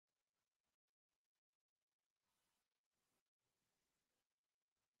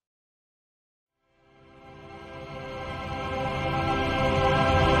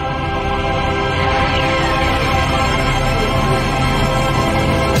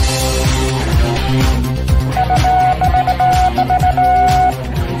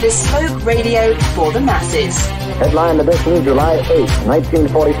Radio for the masses. Headline edition, July 8,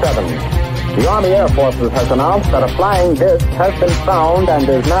 1947. The Army Air Forces has announced that a flying disc has been found and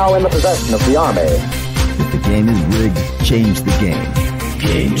is now in the possession of the Army. If the game is rigged, change the game.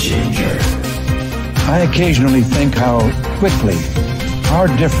 Game changer. I occasionally think how quickly our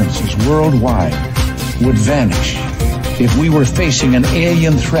differences worldwide would vanish if we were facing an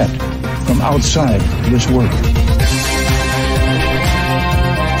alien threat from outside this world.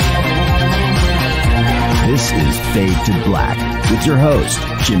 This is Fade to Black with your host,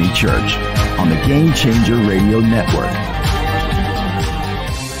 Jimmy Church, on the Game Changer Radio Network.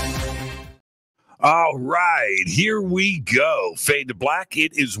 All right, here we go. Fade to Black.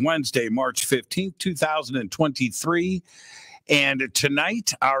 It is Wednesday, March 15th, 2023. And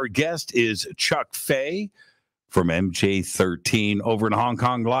tonight, our guest is Cheuk Fei from MJ-13 over in Hong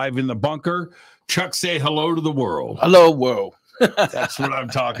Kong, live in the bunker. Cheuk, say hello to the world. Hello, world. That's what I'm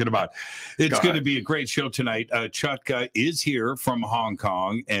talking about. It's going to be a great show tonight. Cheuk is here from Hong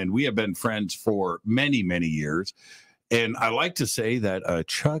Kong, and we have been friends for many, many years. And I like to say that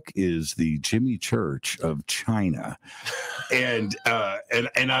Cheuk is the Jimmy Church of China, and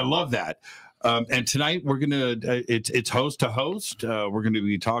I love that. And tonight we're gonna it's host to host. We're going to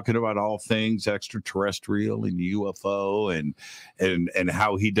be talking about all things extraterrestrial and UFO and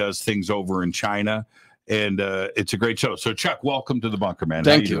how he does things over in China. And it's a great show. So Cheuk, welcome to the bunker, man.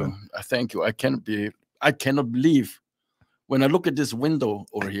 Thank you. Thank you. I cannot believe when I look at this window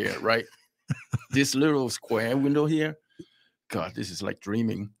over here, right? This little square window here. God, this is like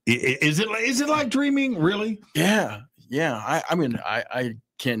dreaming. Is it like dreaming? Really? Yeah. I mean, I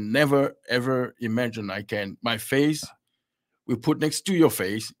can never ever imagine my face we put next to your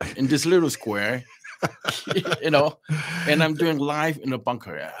face in this little square. And I'm doing live in a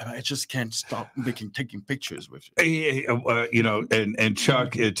bunker. I just can't stop taking pictures with you. And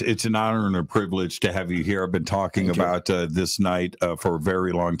Cheuk, it's an honor and a privilege to have you here. I've been talking about this night for a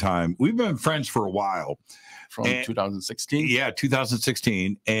very long time. We've been friends for a while. From 2016? Yeah,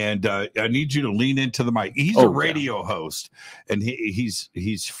 2016. And I need you to lean into the mic. He's a radio host, and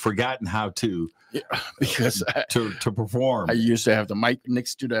he's forgotten how to because to perform. I used to have the mic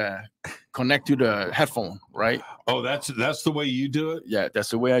next to connect to the headphone, right? Oh, that's the way you do it? Yeah,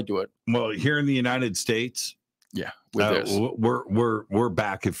 that's the way I do it. Well, here in the United States, yeah, we're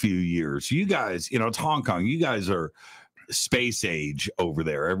back a few years. You guys, it's Hong Kong. You guys are space age over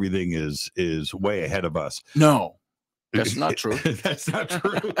there. Everything is way ahead of us. No, that's not true. That's not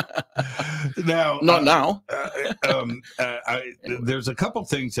true. Now, not now. There's a couple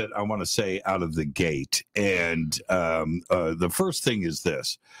things that I want to say out of the gate, and the first thing is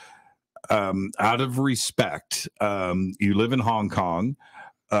this: out of respect, you live in Hong Kong.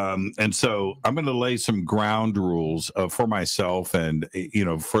 And so I'm going to lay some ground rules for myself and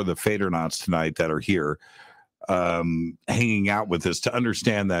for the Fadernaughts tonight that are here hanging out with us, to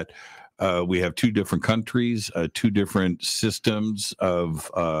understand that we have two different countries, two different systems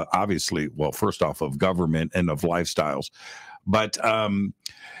of obviously, well, first off, of government and of lifestyles. But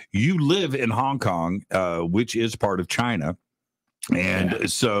you live in Hong Kong, which is part of China.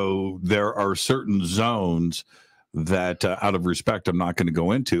 And so there are certain zones that out of respect, I'm not going to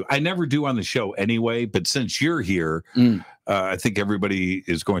go into. I never do on the show anyway, but since you're here, I think everybody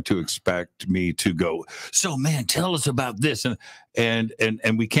is going to expect me to go, so man, tell us about this. And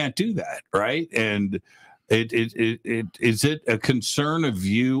we can't do that. Right. And is it a concern of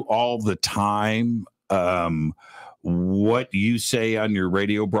you all the time? What you say on your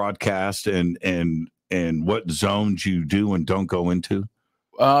radio broadcast and what zones you do and don't go into?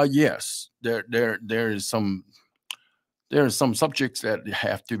 Yes, there is some subjects that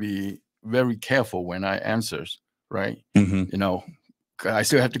have to be very careful when I answer, right? I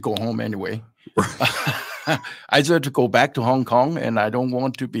still have to go home anyway. I still have to go back to Hong Kong, and I don't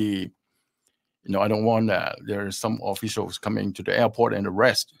want to be, I don't want there are some officials coming to the airport and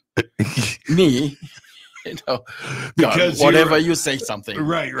arrest me. Because whatever you say something.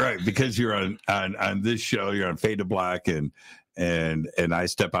 Right. Because you're on this show, you're on Fade to Black, and I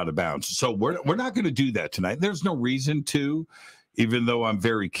step out of bounds. So we're not going to do that tonight. There's no reason to, even though I'm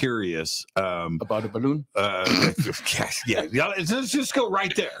very curious about a balloon. Yeah. Let's just go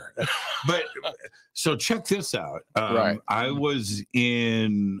right there. But so check this out. Right. I was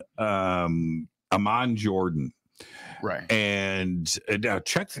in Amman, Jordan. Right. And now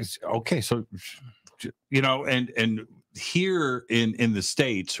check this. Okay, so and here in the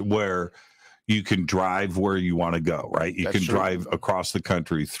States where you can drive where you want to go, right? You can drive across the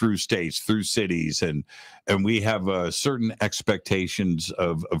country, through states, through cities, and we have certain expectations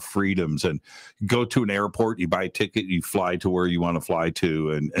of freedoms. And go to an airport, you buy a ticket, you fly to where you want to fly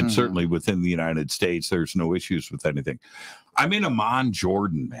to, and certainly within the United States, there's no issues with anything. I'm in Amman,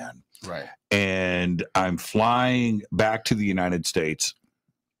 Jordan, man. Right. And I'm flying back to the United States,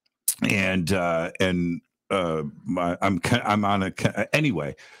 and I'm on a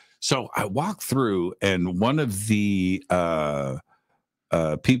anyway. So I walk through, and one of the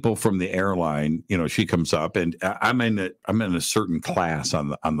people from the airline, you know, she comes up, and I'm in a certain class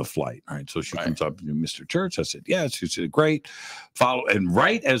on the flight. All right. So she comes up, Mr. Church. I said, yes. She said, great. Follow. And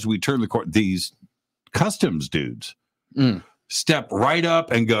right as we turn the corner, these customs dudes step right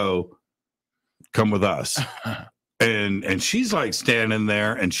up and go, come with us. And she's like standing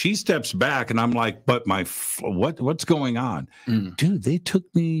there, and she steps back, and I'm like, but what's going on? Dude, they took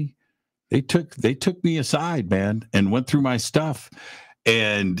me aside, man, and went through my stuff.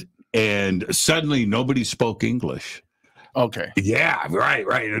 And suddenly nobody spoke English. Okay. Yeah,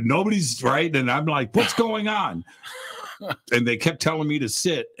 right. And nobody's right. And I'm like, what's going on? And they kept telling me to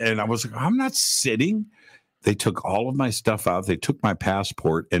sit. And I was like, I'm not sitting. They took all of my stuff out. They took my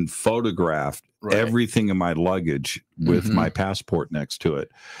passport and photographed everything in my luggage with my passport next to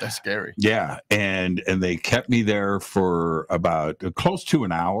it. That's scary. Yeah. And they kept me there for about close to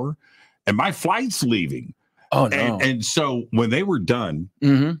an hour, and my flight's leaving. Oh, no. And so when they were done,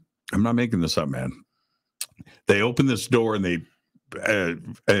 I'm not making this up, man. They opened this door, and they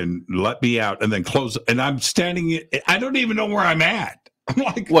and let me out, and then close. And I'm standing. I don't even know where I'm at. I'm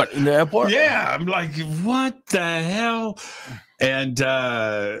like, what, in the airport? Yeah. I'm like, what the hell? And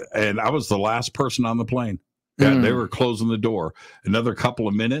I was the last person on the plane. Yeah, they were closing the door. Another couple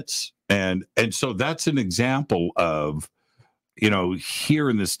of minutes. And so that's an example of, you know, here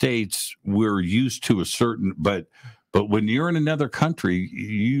in the States, we're used to a certain, but when you're in another country,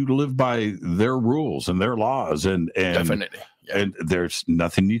 you live by their rules and their laws, and definitely. Yeah. And there's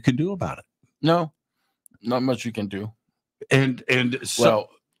nothing you can do about it. No, not much you can do. And so,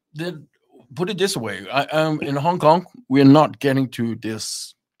 well, put it this way: in Hong Kong, we're not getting to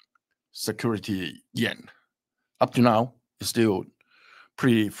this security yet. Up to now, it's still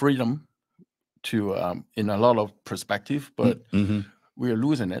pretty freedom to in a lot of perspective, but we're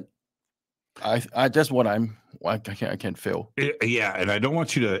losing it. That's what I can't feel. Yeah, and I don't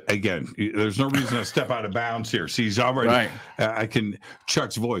want you to, again, there's no reason to step out of bounds here. See, he's already, I can,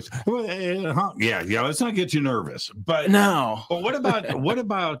 Chuck's voice. Yeah, let's not get you nervous. But no. But what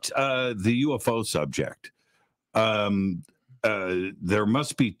about the UFO subject? There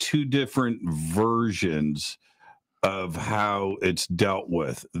must be two different versions of how it's dealt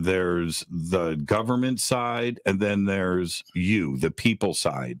with. There's the government side, and then there's the people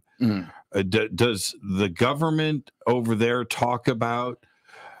side. Does the government over there talk about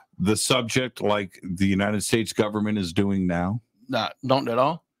the subject like the United States government is doing now? Not at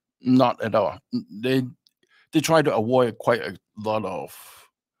all. Not at all. They try to avoid quite a lot of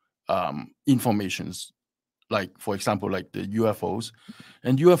informations. Like, for example, like the UFOs.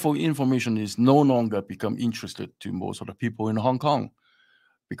 And UFO information is no longer become interested to most of the people in Hong Kong,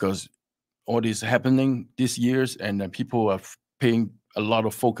 because all this happening these years, and people are paying a lot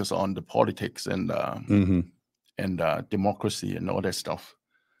of focus on the politics and democracy and all that stuff.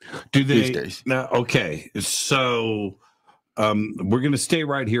 Do they? These days. Now, okay, so we're going to stay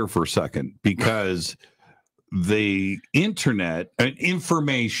right here for a second, because the internet and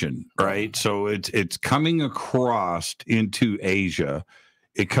information, right? So it's coming across into Asia.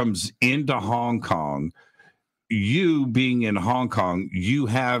 It comes into Hong Kong. You being in Hong Kong, you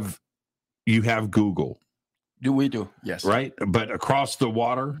have Google. We do, yes. Right? But across the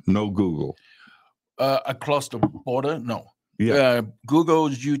water, no Google. Across the border, no. Yeah. Google,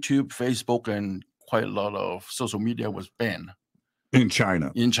 YouTube, Facebook, and quite a lot of social media was banned. In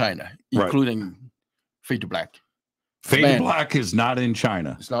China. Including Fade to Black. Fade to Black is not in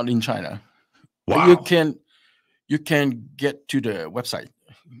China. It's not in China. Wow. But you can get to the website.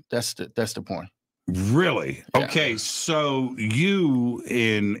 That's the point. Really? Yeah. Okay. So you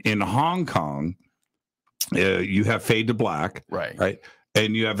in Hong Kong, you have Fade to Black, right?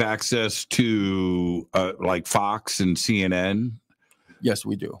 And you have access to like Fox and CNN. Yes,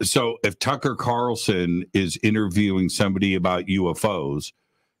 we do. So if Tucker Carlson is interviewing somebody about UFOs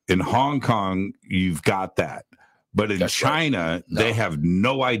in Hong Kong, you've got that. But in China, they have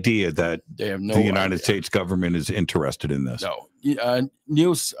no idea that the United States government is interested in this. No.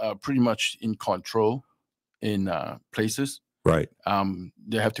 News are pretty much in control in places. Right.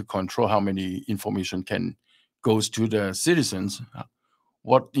 They have to control how many information goes to the citizens.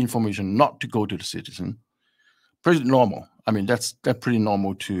 what information not to go to the citizen. Pretty normal. I mean, that's pretty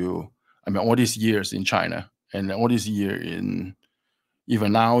normal to, I mean, all these years in China and all this year in,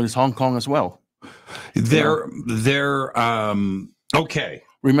 even now in Hong Kong as well. Okay.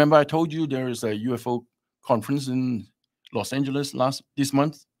 Remember I told you there is a UFO conference in Los Angeles this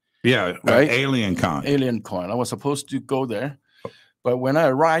month? Yeah, right? Alien Con. Alien Con. I was supposed to go there. But when I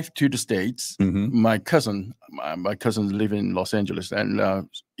arrived to the States, my cousin lives in Los Angeles, and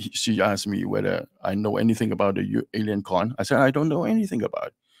she asked me whether I know anything about the Alien Con. I said, I don't know anything about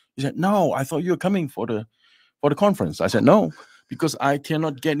it. He said, no, I thought you were coming for the conference. I said, no, because I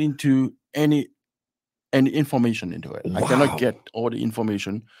cannot get into any information into it. Wow. I cannot get all the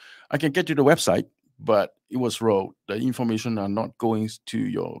information. I can get to the website, but it was wrote. The information are not going to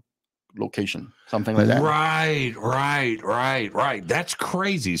your location, something like that. Right. That's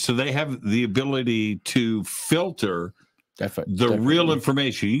crazy. So they have the ability to filter the real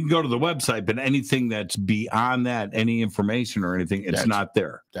information. You can go to the website, but anything that's beyond that, any information or anything, it's not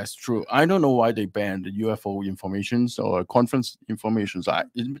there. That's true. I don't know why they banned the UFO informations or conference informations.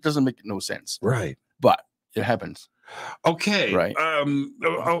 It doesn't make no sense. Right. But it happens. Okay. Right.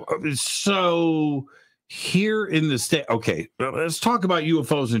 So here in the state, okay, let's talk about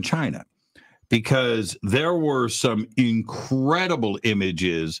UFOs in China, because there were some incredible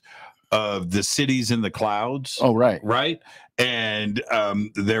images of the cities in the clouds. Oh, right. Right. And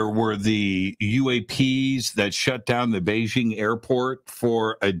there were the UAPs that shut down the Beijing airport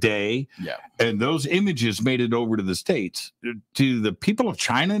for a day. Yeah. And those images made it over to the States. Do the people of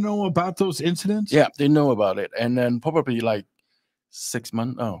China know about those incidents? Yeah, they know about it. And then probably like 6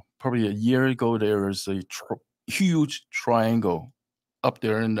 months, probably a year ago, there was a huge triangle up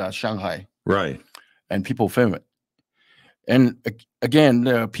there in Shanghai. Right. And people film it. And again,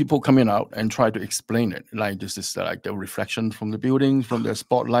 there are people coming out and try to explain it. Like this is like the reflection from the buildings, from the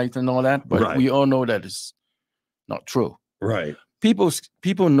spotlight and all that. But we all know that is not true. Right.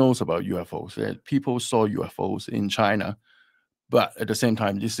 People knows about UFOs. People saw UFOs in China. But at the same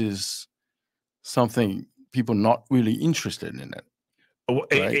time, this is something people not really interested in it.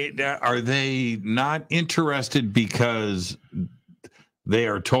 Right? Are they not interested because they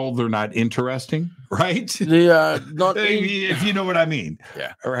are told they're not interesting, right? They are not. If you know what I mean.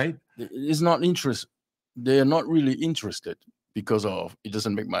 Yeah. All right. It's not interest. They are not really interested because of it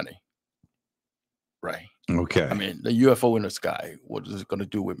doesn't make money. Right. Okay. I mean, the UFO in the sky, what is it going to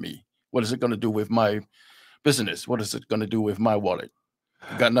do with me? What is it going to do with my business? What is it going to do with my wallet?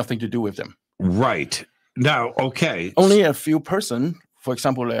 It got nothing to do with them. Right. Now, okay. Only a few person, for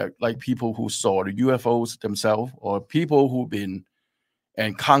example, like people who saw the UFOs themselves, or people who've been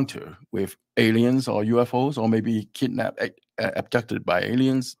encountered with aliens or UFOs, or maybe kidnapped, abducted by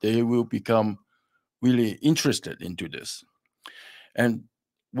aliens, they will become really interested into this. And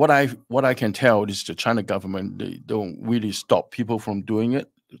what I can tell is the China government, they don't really stop people from doing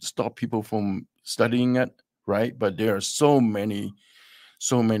it, stop people from studying it, right? But there are so many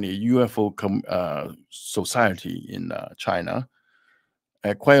UFO society in China.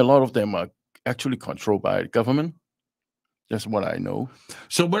 Quite a lot of them are actually controlled by the government. That's what I know.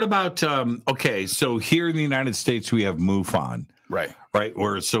 So what about, okay, so here in the United States, we have MUFON. Right.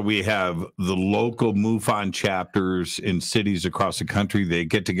 So we have the local MUFON chapters in cities across the country. They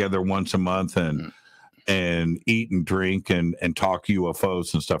get together once a month and eat and drink and talk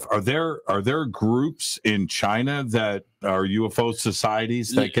UFOs and stuff. Are there groups in China that are UFO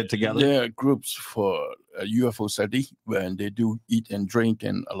societies that get together? There are groups for UFO study, when they do eat and drink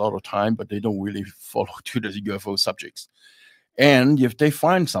and a lot of time, but they don't really follow to the UFO subjects. And if they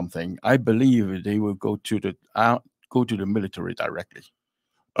find something, I believe they will go to the military directly.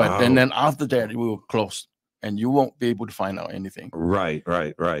 But and then after that, it will close, and you won't be able to find out anything. Right.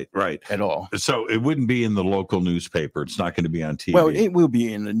 At all. So it wouldn't be in the local newspaper. It's not going to be on TV. Well, it will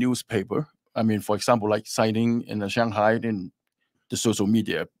be in the newspaper. I mean, for example, like sighting in Shanghai, in the social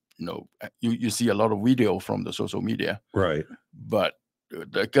media, you see a lot of video from the social media. Right. But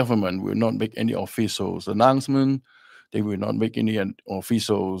the government will not make any official announcement. They will not make any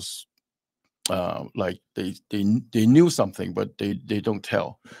officials like they knew something, but they don't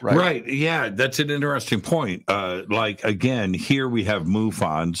tell. Right. Yeah, that's an interesting point. Like, again, here we have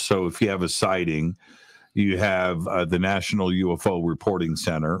MUFON. So if you have a sighting, you have the National UFO Reporting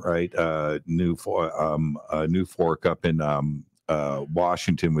Center, right? New Fork up in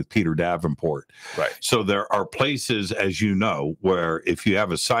Washington with Peter Davenport. Right. So there are places, as you know, where if you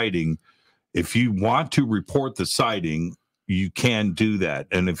have a sighting, if you want to report the sighting, you can do that.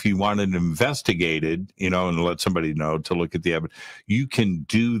 And if you want it investigated, and let somebody know to look at the evidence, you can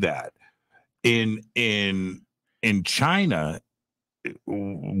do that. In China,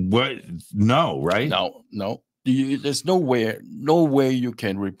 What? No, right? No. There's no way you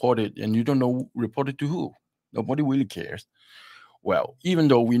can report it, and you don't know report it to who. Nobody really cares. Well, even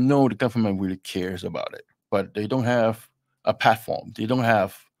though we know the government really cares about it, but they don't have a platform. They don't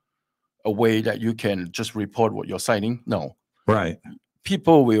have a way that you can just report what you're citing. No. Right.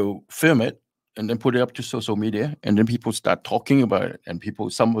 People will film it and then put it up to social media, and then people start talking about it, and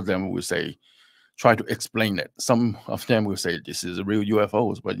some of them will say, try to explain it. Some of them will say this is a real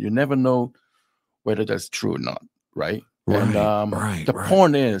UFOs, but you never know whether that's true or not, right? And the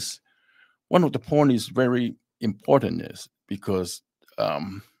point is, one of the point is very important is because,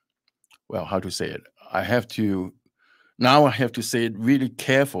 well, how to say it? I have to say it really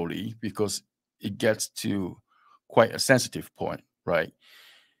carefully because it gets to quite a sensitive point, right?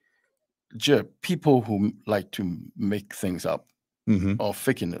 Just people who like to make things up or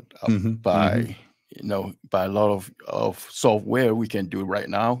faking it up by by a lot of software we can do right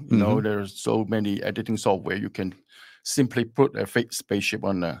now. You know, there's so many editing software. You can simply put a fake spaceship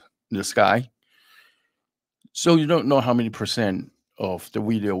on the sky. So you don't know how many % of the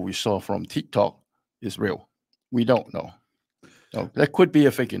video we saw from TikTok is real. We don't know. So that could be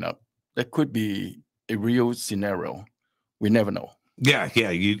a faking up. That could be a real scenario. We never know. Yeah,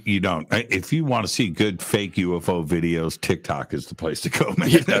 you don't. If you want to see good fake UFO videos, TikTok is the place to go, man.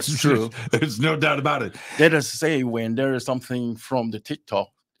 Yeah, that's true. There's no doubt about it. Let us say when there is something from the TikTok,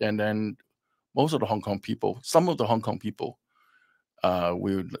 and then most of the Hong Kong people, some of the Hong Kong people,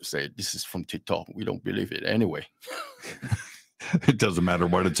 will say this is from TikTok. We don't believe it anyway. It doesn't matter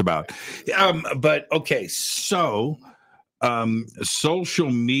what it's about. But okay, so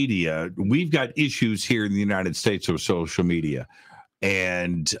social media, we've got issues here in the United States with social media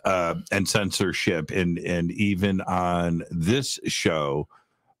and censorship, and even on this show,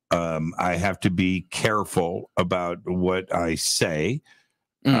 I have to be careful about what I say.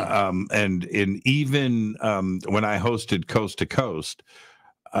 And even when I hosted Coast to Coast,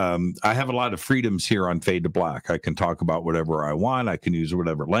 I have a lot of freedoms here on Fade to Black. I can talk about whatever I want. I can use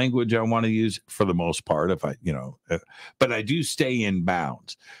whatever language I want to use for the most part, if I, but I do stay in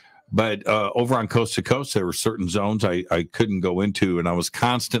bounds. But over on Coast to Coast, there were certain zones I couldn't go into, and I was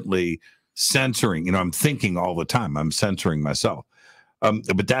constantly censoring. I'm thinking all the time. I'm censoring myself.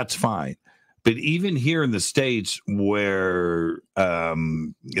 But that's fine. But even here in the States, where I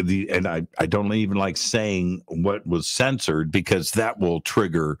don't even like saying what was censored because that will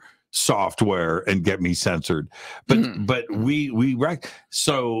trigger software and get me censored. But we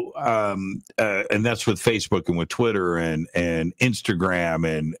so and that's with Facebook and with Twitter and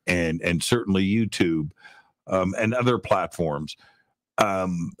Instagram and certainly YouTube and other platforms.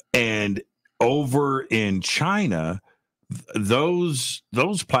 And over in China, those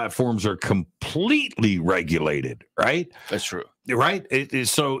platforms are completely regulated, right? That's true, right?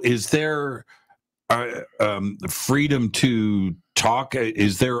 So is there freedom to talk?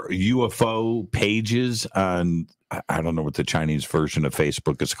 Is there UFO pages on, I don't know what the Chinese version of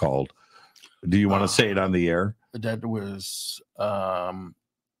Facebook is called. Do you want to say it on the air? That was I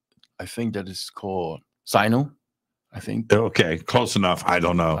think that is called Sino. I think. Okay, close enough. I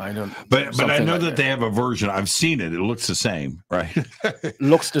don't know. But I know like that they have a version. I've seen it. It looks the same, right?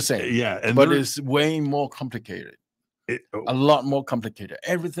 Looks the same. Yeah, but it's way more complicated. A lot more complicated.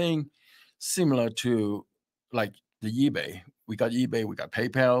 Everything similar to like the eBay. We got eBay. We got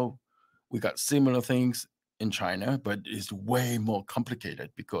PayPal. We got similar things in China, but it's way more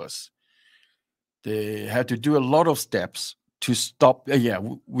complicated because they had to do a lot of steps to stop,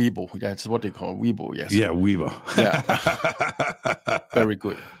 Weibo. That's what they call Weibo. Yes. Yeah, Weibo. Yeah. Very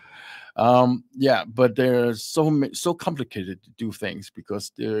good. But they're so complicated to do things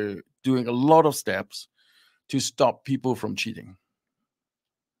because they're doing a lot of steps to stop people from cheating.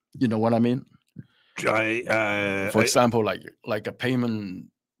 You know what I mean? For example, like a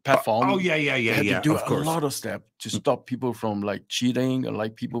payment platform. Oh yeah. They have to do a lot of steps to stop people from like cheating and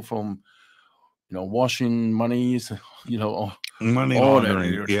like people from washing monies, money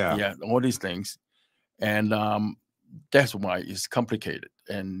laundering, all these things, and that's why it's complicated.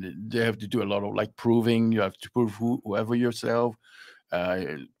 And they have to do a lot of like proving. You have to prove whoever yourself,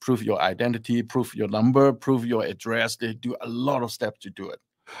 prove your identity, prove your number, prove your address. They do a lot of steps to do it.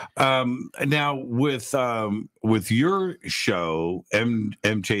 Now with your show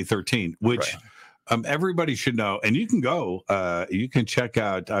MJ-13, which. Right. Everybody should know, and you can go. You can check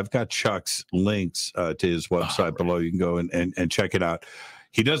out. I've got Chuck's links to his website below. You can go and check it out.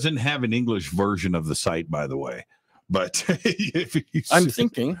 He doesn't have an English version of the site, by the way. But I'm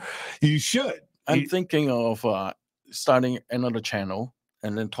thinking you should. I'm thinking of starting another channel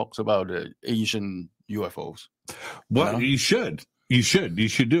and then talks about Asian UFOs. Well, you should. You should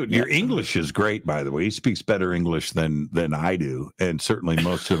do it. Your English is great, by the way. He speaks better English than I do, and certainly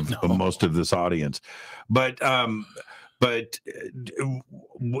most of most of this audience. But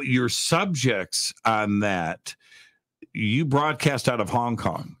your subjects on that, you broadcast out of Hong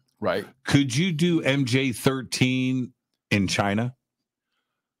Kong, right? Could you do MJ-13 in China?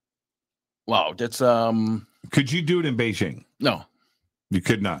 Wow, that's Could you do it in Beijing? No, you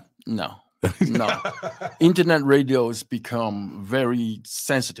could not. No. Internet radio has become very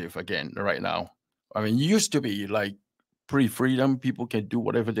sensitive again right now. I mean, it used to be like pretty freedom. People can do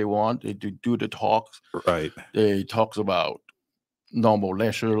whatever they want. They do the talks. Right. They talks about normal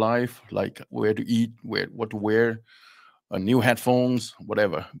leisure life, like where to eat, what to wear, new headphones,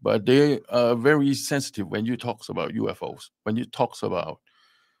 whatever. But they are very sensitive when you talks about UFOs. When you talks about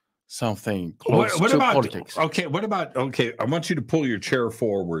something close what to about politics. Okay, what about I want you to pull your chair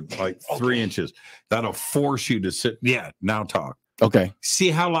forward like 3 inches. That'll force you to sit. Yeah, now talk. Okay.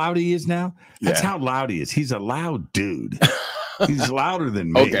 See how loud he is now? That's how loud he is. He's a loud dude. He's louder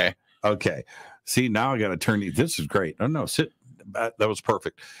than me. Okay. See, now I got to turn you. This is great. Oh no, sit. That was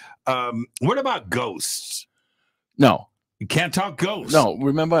perfect. What about ghosts? No. You can't talk ghosts. No,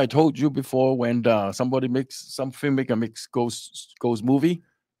 remember I told you before when some filmmaker makes ghost movie,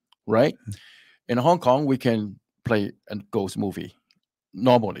 right? In Hong Kong, we can play a ghost movie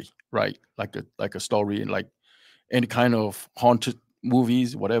normally, right? Like a story and like any kind of haunted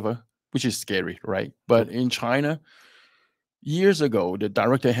movies, whatever, which is scary, right? But in China, years ago, the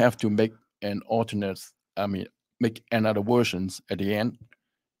director have to make make another versions at the end,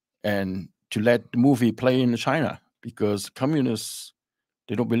 and to let the movie play in China, because communists,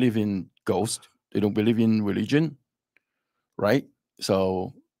 they don't believe in ghosts, they don't believe in religion, right?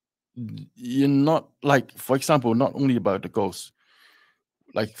 So you're not like, for example, not only about the ghosts,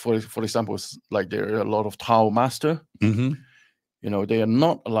 like for example, like there are a lot of Tao master, mm-hmm. They are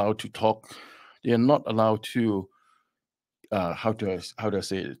not allowed to talk, they are not allowed to how do I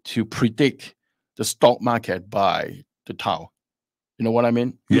say it, to predict the stock market by the Tao. You know what I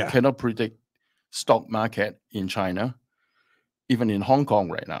mean? You cannot predict stock market in China, even in Hong Kong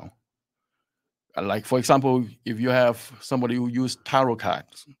right now. Like, for example, if you have somebody who use tarot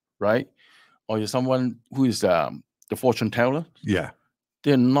cards, right? Or you're someone who is the fortune teller. Yeah.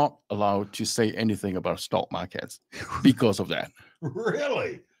 They're not allowed to say anything about stock markets because of that.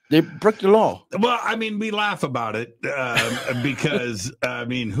 Really? They break the law. Well, I mean, we laugh about it because, I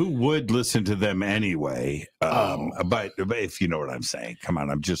mean, who would listen to them anyway? But if you know what I'm saying, come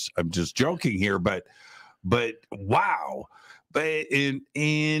on, I'm just joking here, but wow. But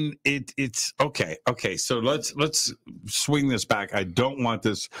it's okay. Okay, so let's swing this back. I don't want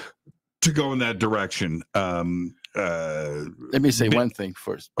this to go in that direction. Let me say one thing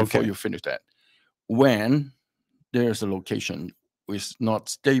first before you finish that. When there's a location is not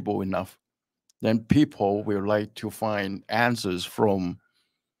stable enough, then people will like to find answers from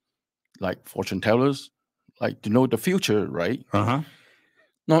like fortune tellers, like to know the future, right? Uh-huh.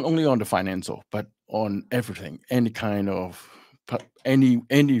 Not only on the financial, but on everything, any kind of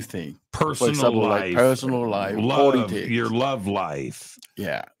anything. Personal life, like personal life, love, politics, your love life.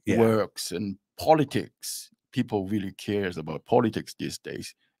 Yeah, works and politics. People really cares about politics these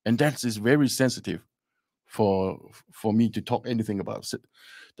days, and that is very sensitive for me to talk anything about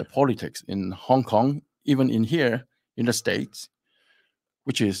the politics in Hong Kong, even in here in the States,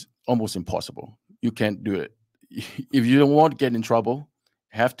 which is almost impossible. You can't do it. If you don't want to get in trouble,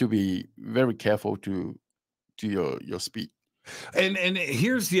 have to be very careful to your speech. And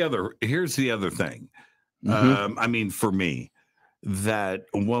here's the other thing. Mm-hmm. I mean, for me, that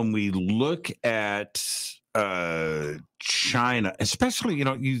when we look at China, especially,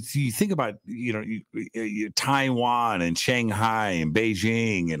 you think about, Taiwan and Shanghai and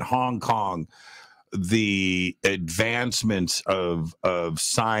Beijing and Hong Kong, the advancements of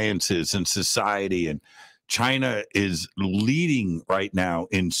sciences and society, and China is leading right now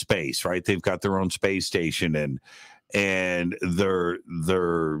in space, right? They've got their own space station and their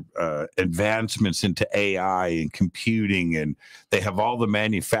advancements into AI and computing, and they have all the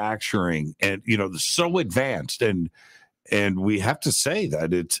manufacturing, and so advanced, and we have to say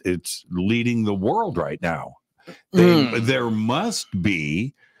that it's leading the world right now. There must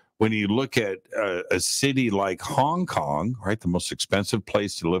be, when you look at a city like Hong Kong, right, the most expensive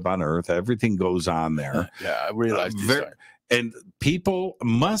place to live on earth, everything goes on there. Yeah, I realized and people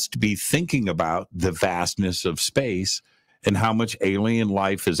must be thinking about the vastness of space and how much alien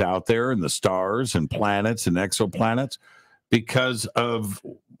life is out there, and the stars and planets and exoplanets, because of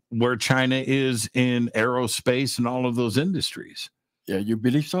where China is in aerospace and all of those industries. Yeah, you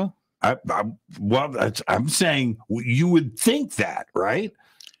believe so? I'm saying you would think that, right?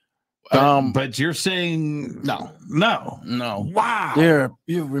 But you're saying no. Wow.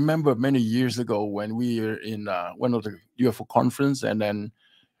 You remember many years ago when we were in one of the UFO conference, and then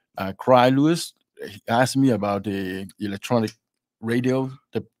Cry Lewis asked me about the electronic radio,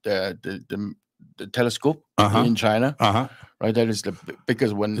 the telescope in China. Right, that is the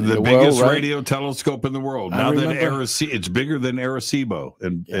biggest one in the biggest world, right? radio telescope in the world. Now that it's bigger than Arecibo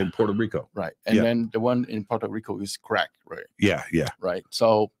in Puerto Rico, right? And then the one in Puerto Rico is cracked, right? Yeah, right.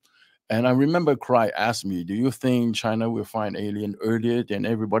 So, and I remember Cry asked me, "Do you think China will find alien earlier than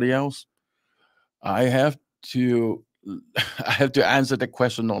everybody else?" I have to answer the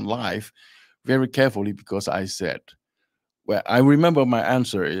question on live very carefully, because I said, well, I remember my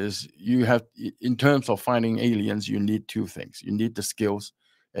answer is, you have, in terms of finding aliens, you need two things. You need the skills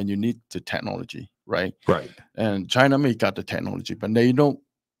and you need the technology, right? Right. And China may got the technology, but they don't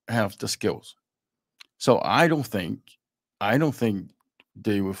have the skills. So I don't think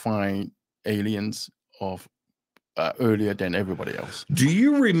they will find aliens of earlier than everybody else. Do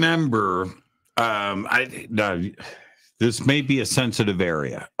you remember, this may be a sensitive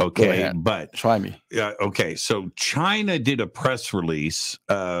area, okay, but try me. Okay, so China did a press release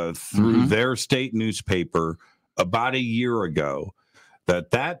through their state newspaper about a year ago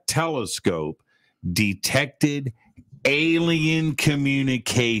that telescope detected alien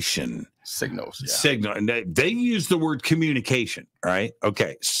communication signals. Signal, and they use the word communication, right?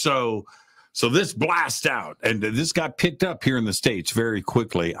 Okay, so this blast out, and this got picked up here in the States very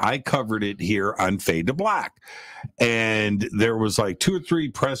quickly. I covered it here on Fade to Black. And there was like 2 or 3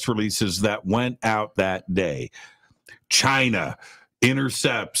 press releases that went out that day. China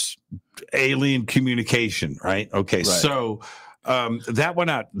intercepts alien communication, right? Okay, right. So that went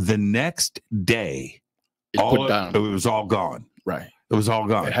out the next day. It was all gone. Right. It was all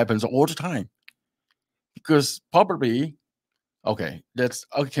gone. It happens all the time. Because probably... Okay,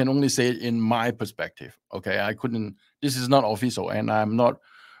 I can only say it in my perspective. Okay, this is not official, and I'm not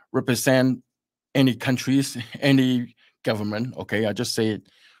represent any countries, any government. Okay, I just say it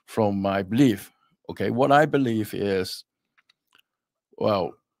from my belief. Okay, what I believe is,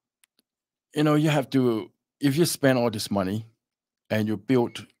 well, you have to, if you spend all this money and you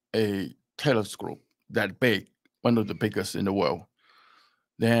build a telescope that big, one of the biggest in the world,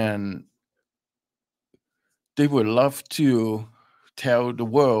 then they would love to tell the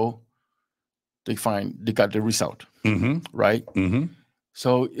world they got the result, right?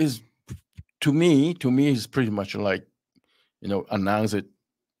 So to me it's pretty much like, announce it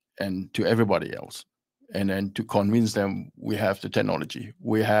and to everybody else, and then to convince them we have the technology,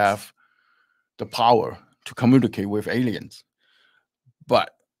 we have the power to communicate with aliens.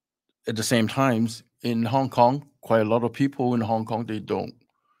 But at the same time, in Hong Kong, quite a lot of people in Hong Kong,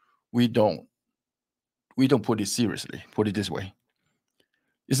 we don't put it seriously. Put it this way.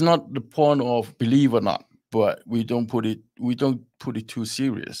 It's not the point of believe or not, but we don't put it too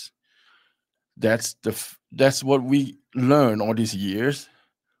serious. That's what we learn all these years.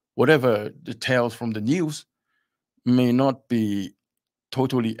 Whatever the tales from the news may not be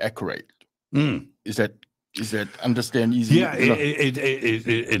totally accurate. Is that understand easy? Yeah,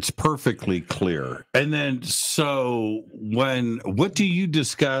 it's perfectly clear. And then, so what do you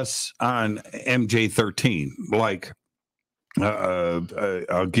discuss on MJ-13? Like,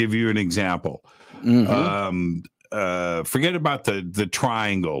 I'll give you an example. Forget about the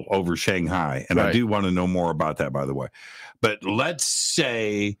triangle over Shanghai, and I do want to know more about that, by the way. But let's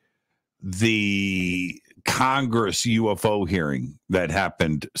say the Congress UFO hearing that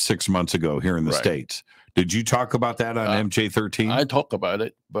happened 6 months ago here in the States. Did you talk about that on MJ-13? I talk about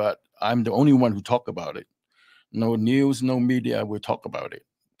it, but I'm the only one who talk about it. No news, no media will talk about it.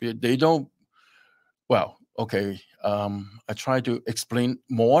 They don't. Well, okay. I try to explain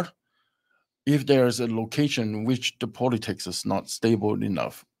more. If there's a location in which the politics is not stable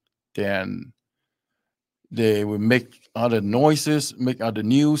enough, then they will make other noises, make other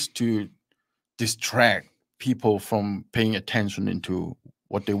news to distract people from paying attention into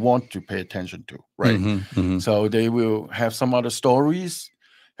what they want to pay attention to, right? So they will have some other stories,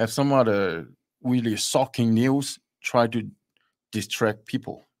 have some other really shocking news, try to distract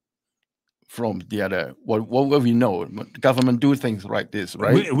people from the other, what we know. The government do things like this,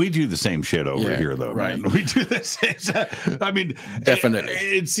 right? We do the same shit over here, though, right? Man. We do the same. I mean, definitely.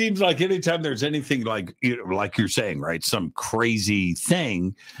 It seems like anytime there's anything like you're saying, right, some crazy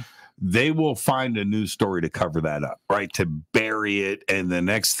thing, they will find a news story to cover that up, right, to bury it, and the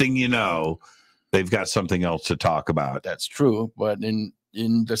next thing you know, they've got something else to talk about. That's true, but in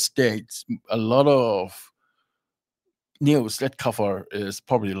the States, a lot of news that cover is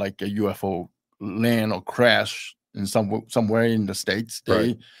probably like a UFO land or crash in somewhere in the States.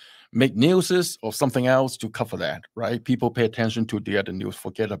 They make newses or something else to cover that, right? People pay attention to the other news,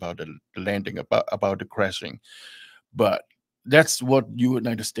 forget about the landing, about the crashing. But that's what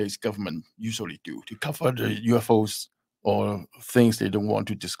United States government usually do, to cover the UFOs or things they don't want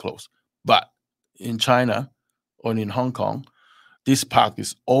to disclose. But in China or in Hong Kong, this part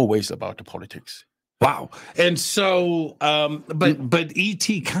is always about the politics. Wow. And so, but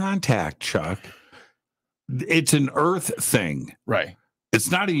ET contact, Chuck, it's an Earth thing. Right. It's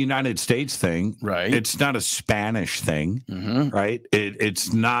not a United States thing. Right. It's not a Spanish thing. Right.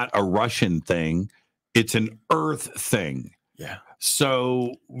 It's not a Russian thing. It's an Earth thing. Yeah.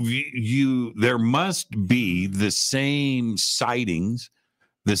 So there must be the same sightings,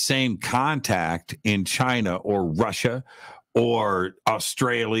 the same contact in China or Russia or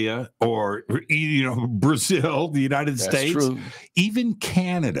Australia or Brazil, the United States, true. even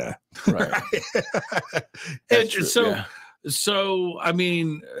Canada. Right. And true, so, yeah. so I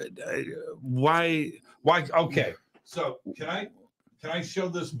mean, why? Okay. So can I show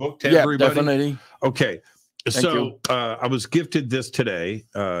this book to everybody? Definitely. Okay. Thank you. I was gifted this today.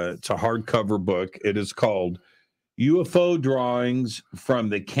 It's a hardcover book. It is called UFO Drawings from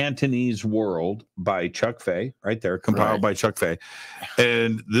the Cantonese World by Cheuk Fei, right there, compiled by Cheuk Fei.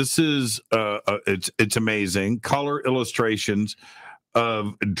 And this is it's amazing. Color illustrations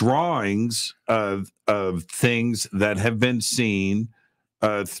of drawings of things that have been seen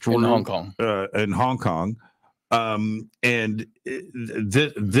through in Hong Kong. In Hong Kong. And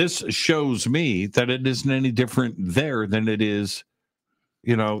this shows me that it isn't any different there than it is,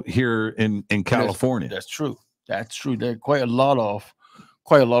 here in California. That's true. That's true. There are quite a lot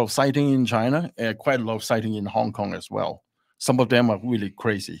of sighting in China and quite a lot of sighting in Hong Kong as well. Some of them are really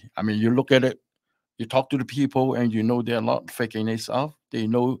crazy. I mean, you look at it, you talk to the people, and they're not faking it up. They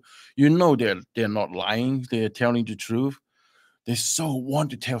know, they're not lying. They're telling the truth. They so want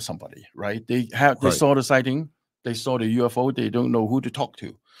to tell somebody, right? They saw the sighting. They saw the UFO. They don't know who to talk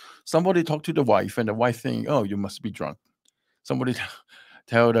to. Somebody talked to the wife, and the wife think, "Oh, you must be drunk." Somebody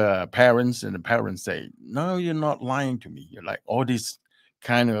tell the parents, and the parents say, "No, you're not lying to me." You're like, all this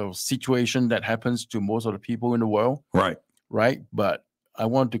kind of situation that happens to most of the people in the world. Right. Right. But I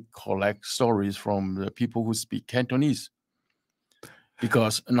want to collect stories from the people who speak Cantonese,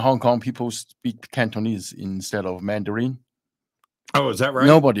 because in Hong Kong, people speak Cantonese instead of Mandarin. Oh, is that right?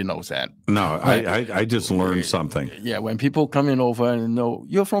 Nobody knows that. No, I just learned something. Yeah, when people come in over and know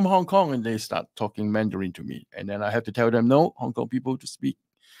you're from Hong Kong, and they start talking Mandarin to me, and then I have to tell them, no, Hong Kong people to speak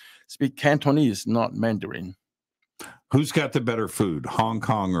Cantonese, not Mandarin. Who's got the better food, Hong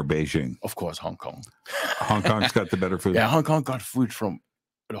Kong or Beijing? Of course, Hong Kong. Hong Kong's got the better food. Yeah, Hong Kong got food from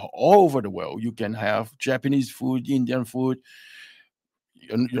all over the world. You can have Japanese food, Indian food,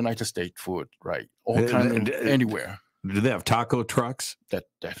 United States food, right? All kind of anywhere. Do they have taco trucks? That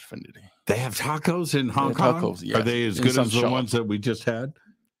definitely. They have tacos in Hong Kong? Tacos, yes. Are they as good as the ones that we just had?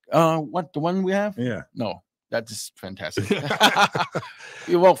 What, the one we have? Yeah. No, that is fantastic.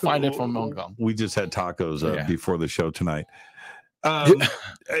 You won't find it from Hong Kong. We just had tacos before the show tonight. And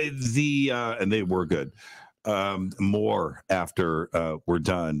they were good. More after we're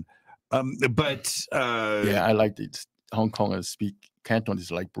done. I like it. Hong Kongers speak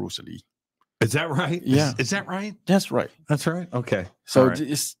Cantonese like Bruce Lee. Is that right? Yeah. Is that right? That's right. That's right. Okay. So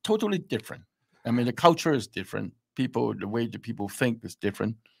it's totally different. I mean, the culture is different. People, the way the people think is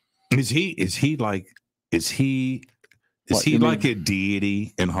different. Is he like a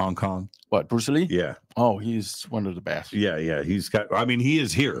deity in Hong Kong? What, Bruce Lee? Yeah. Oh, he's one of the best. Yeah. He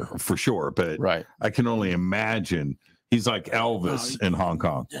is here for sure, but I can only imagine he's like Elvis in Hong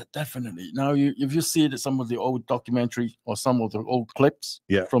Kong. Yeah, definitely. Now, if you see some of the old documentary or some of the old clips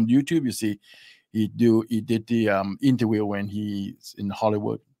from YouTube, you see he did the interview when he's in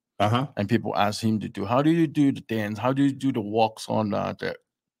Hollywood. And people ask him to do, how do you do the dance? How do you do the walks on the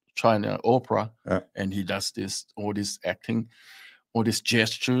China opera? And he does all this acting, all these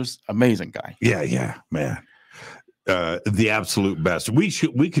gestures. Amazing guy. Yeah, man. The absolute best. We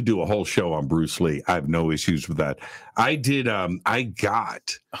could do a whole show on Bruce Lee. I have no issues with that. I did. I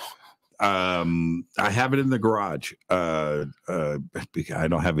have it in the garage. I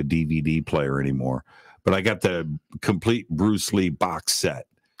don't have a DVD player anymore, but I got the complete Bruce Lee box set.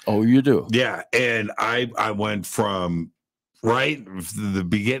 Oh, you do? Yeah, and I went from right the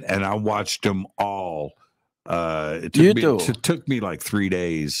beginning, and I watched them all. It took me like 3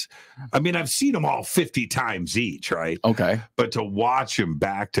 days. I mean, I've seen them all 50 times each, right? Okay. But to watch them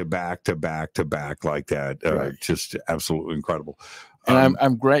back to back to back to back like that, just absolutely incredible. And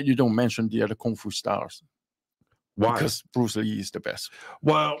I'm glad you don't mention the other Kung Fu stars. Why? Because Bruce Lee is the best.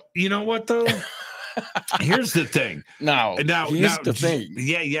 Well, you know what though? Here's the thing. Now here's the thing.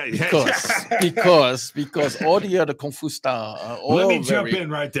 Yeah. Because all the other kung fu stars are all Let me jump in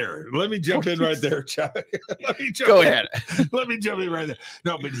right there, Chuck. Go ahead. Let me jump in right there.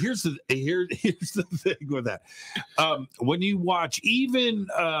 No, but here's the thing with that. When you watch even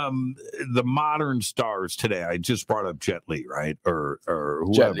the modern stars today, I just brought up Jet Li, right? Or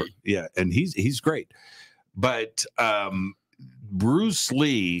whoever. Jet Li. Yeah, and he's great. But Bruce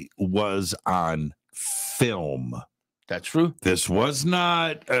Lee was on film. That's true. This was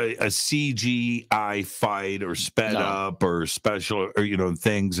not a CGI fight or sped up or special or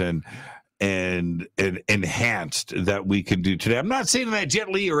things and enhanced that we can do today. I'm not saying that Jet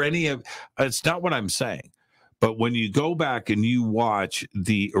Li or any of it's not what I'm saying. But when you go back and you watch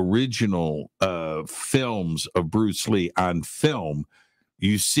the original films of Bruce Lee on film,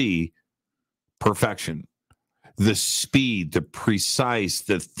 you see perfection. The speed, the precise,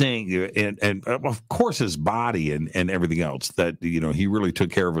 the thing, and of course his body and everything else that, he really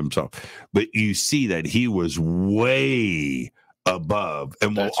took care of himself. But you see that he was way above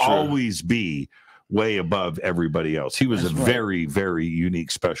and will always be way above everybody else. He was very, very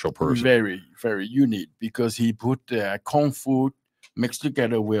unique, special person. Very, very unique because he put Kung Fu mixed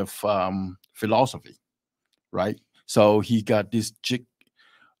together with philosophy, right? So he got this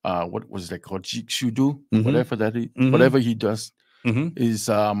what was that called? Jig-Shu-Do, whatever that is, whatever he does is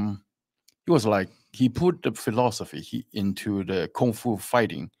he was like he put the philosophy into the kung fu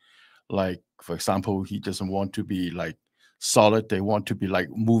fighting. Like for example, he doesn't want to be like solid; they want to be like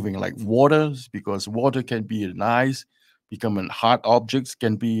moving like water because water can be nice, becoming hard objects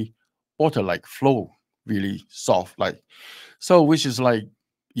can be water like flow really soft like so, which is like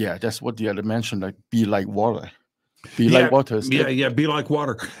that's what the other mentioned like be like water. Be like water. Be like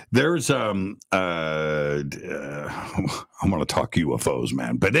water. There's I'm going to talk UFOs,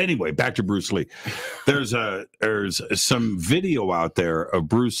 man. But anyway, back to Bruce Lee. There's some video out there of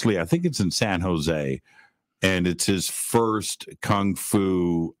Bruce Lee. I think it's in San Jose, and it's his first kung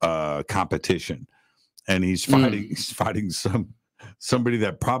fu competition, and he's fighting somebody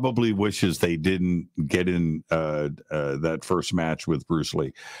that probably wishes they didn't get in that first match with Bruce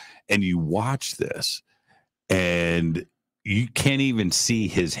Lee, and you watch this. And you can't even see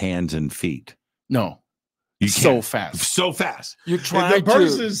his hands and feet. No. You can't. So fast. You try the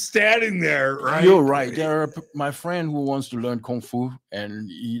person's standing there, right? You're right. There are my friend who wants to learn Kung Fu, and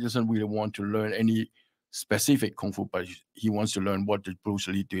he doesn't really want to learn any specific Kung Fu, but he wants to learn what did Bruce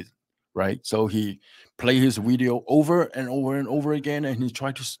Lee did, right? So he play his video over and over and over again, and he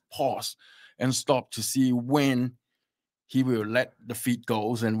tried to pause and stop to see when he will let the feet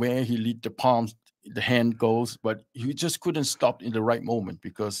go and where he lead the palms, the hand goes, but you just couldn't stop in the right moment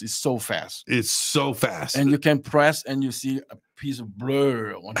because it's so fast. It's so fast. And you can press and you see a piece of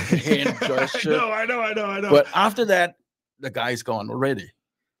blur on the hand gesture. I know. But after that, the guy's gone already.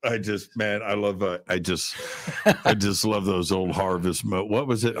 I love I just love those old Harvest. What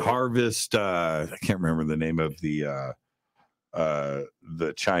was it? Harvest. I can't remember the name of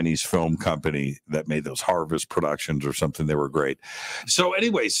the Chinese film company that made those Harvest Productions or something. They were great. So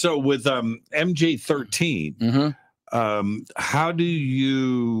anyway, with MJ-13, how do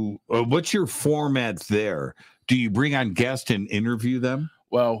you? What's your format there? Do you bring on guests and interview them?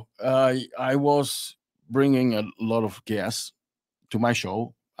 Well, I was bringing a lot of guests to my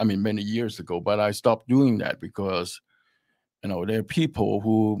show. I mean, many years ago, but I stopped doing that because, there are people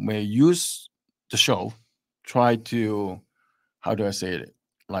who may use the show, try to, how do I say it?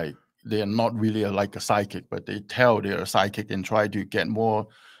 Like they are not really like a psychic, but they tell they're a psychic and try to get more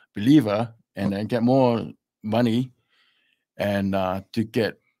believer and then get more money and to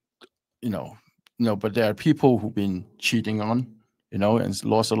get, but there are people who've been cheating on, and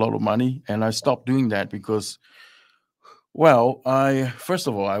lost a lot of money. And I stopped doing that because, first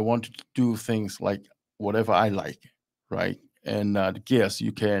of all, I want to do things like whatever I like, right? And the guests,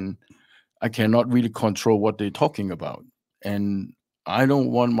 I cannot really control what they're talking about. And I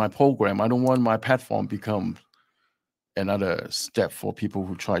don't want my program, I don't want my platform become another step for people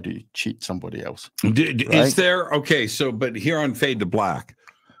who try to cheat somebody else. Right? Is there, but here on Fade to Black,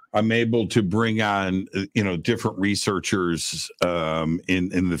 I'm able to bring on, different researchers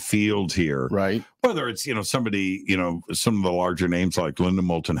in the field here. Right. Whether it's, somebody, some of the larger names like Linda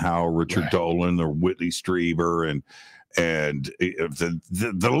Moulton Howe, Richard Dolan, or Whitley Strieber, and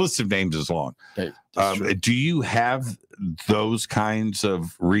the list of names is long. Do you have those kinds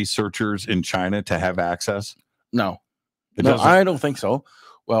of researchers in China to have access? No, I don't think so.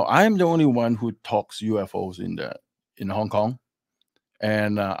 Well, I'm the only one who talks UFOs in Hong Kong,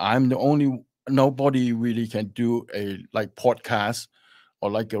 and I'm the only nobody really can do a like podcast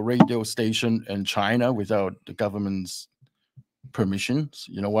or like a radio station in China without the government's permissions.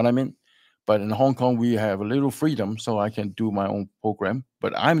 You know what I mean? But in Hong Kong, we have a little freedom, so I can do my own program.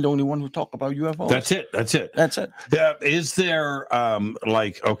 But I'm the only one who talk about UFOs. That's it. That's it. That's it. Is there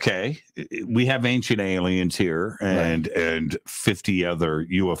like, okay, we have Ancient Aliens here and 50 other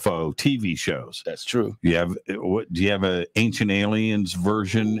UFO TV shows. That's true. You have what? Do you have a Ancient Aliens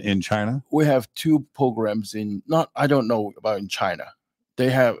version in China? We have 2 programs in. Not I don't know about in China.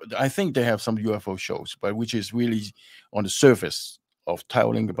 They have. I think they have some UFO shows, but which is really on the surface of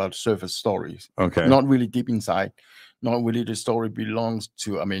telling about surface stories. Okay. Not really deep inside. Not really the story belongs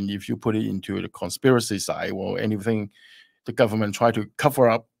to, I mean, if you put it into the conspiracy side or anything, the government try to cover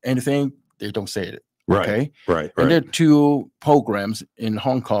up anything, they don't say it. Right. Okay. Right. And there are 2 programs in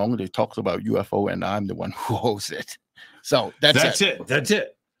Hong Kong. They talk about UFO, and I'm the one who hosts it. So that's it. That's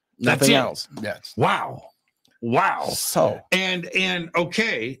it. Nothing else. Yes. Wow. So and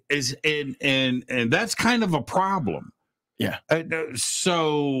okay, and that's kind of a problem. Yeah.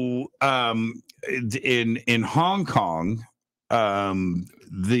 So in Hong Kong,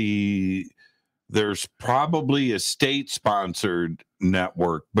 there's probably a state-sponsored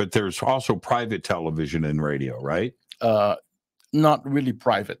network, but there's also private television and radio, right? Not really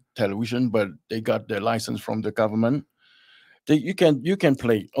private television, but they got their license from the government. You can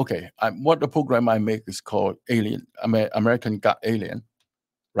play. Okay, what the program I make is called Alien. American Got Alien.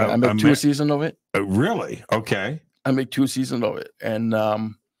 Right. I make 2 seasons of it. Really? Okay. I make 2 seasons of it, and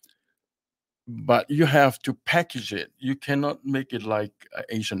but you have to package it. You cannot make it like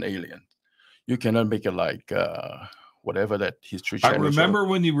Asian Alien. You cannot make it like whatever that History Channel. I remember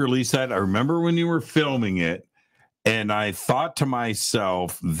when you released that. I remember when you were filming it, and I thought to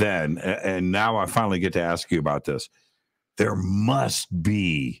myself then, and now I finally get to ask you about this. There must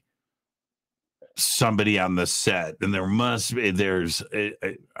be somebody on the set, and there must be. There's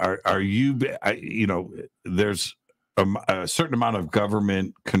there's a certain amount of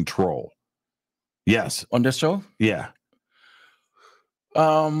government control. Yes. On this show? Yeah.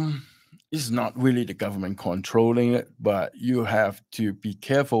 It's not really the government controlling it, but you have to be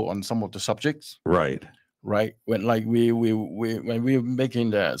careful on some of the subjects. Right. Right. When like when we were making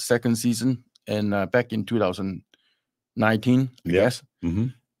the 2nd season and back in 2019, yes. Mm-hmm.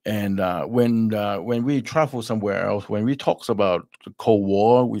 And when we travel somewhere else, when we talk about the Cold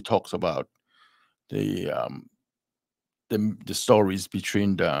War, we talk about the stories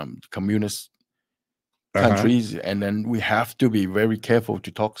between the communist countries, and then we have to be very careful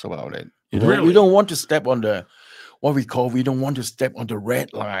to talk about it. You know, really? We don't want to step on the we don't want to step on the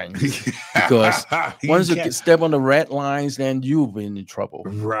red lines, because once you step on the red lines, then you've been in trouble.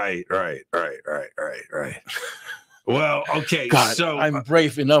 Right. Well, okay. God, so I'm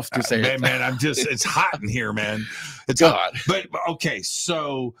brave enough to say it. Man, I'm just, it's hot in here, man. It's God. hot. But okay,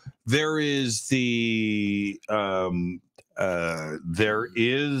 so there is there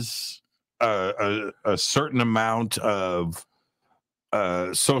is a certain amount of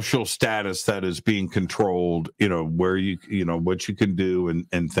social status that is being controlled, where what you can do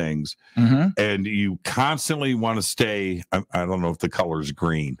and things. Mm-hmm. And you constantly want to stay, I don't know if the color's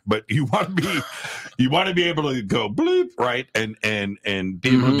green, but you want to be able to go bloop, right, and be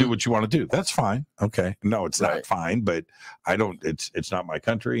able to do what you want to do. That's fine. Okay. No, it's not fine, but it's not my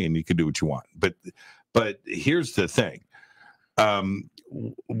country, and you can do what you want. But here's the thing.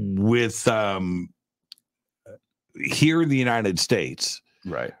 With here in the United States,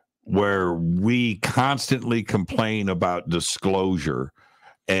 right, where we constantly complain about disclosure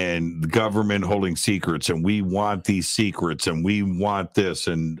and the government holding secrets, and we want these secrets, and we want this,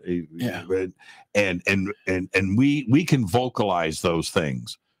 and we can vocalize those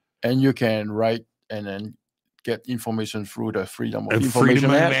things, and you can write and then get information through the Freedom of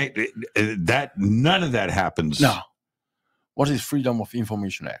Information Act. That none of that happens. No. What is Freedom of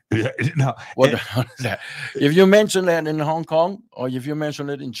Information Act? No. What the hell is that? If you mention that in Hong Kong, or if you mention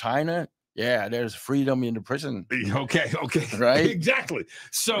it in China, there's freedom in the prison. Okay. Right? Exactly.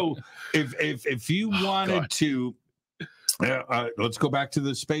 So if you wanted to, let's go back to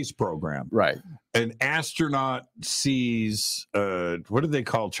the space program. Right. An astronaut sees, what do they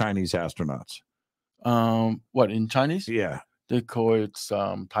call Chinese astronauts? What, in Chinese? Yeah. They call it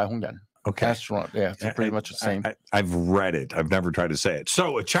Tai Hong Yan. Okay. Astronaut. Yeah, it's pretty much the same. I've read it. I've never tried to say it.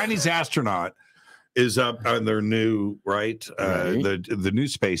 So a Chinese astronaut is up on their new, the new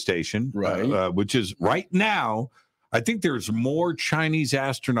space station, which is right now. I think there's more Chinese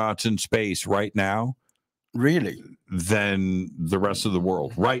astronauts in space right now, really, than the rest of the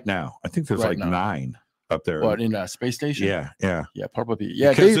world right now. I think there's 9. up there. What, in a space station? Yeah, probably. Yeah,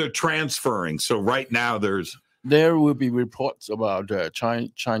 because they're transferring. So right now there will be reports about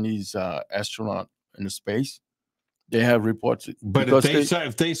Chinese astronaut in the space. They have reports, but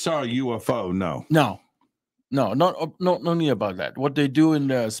if they saw a UFO, no, not only about that. What they do in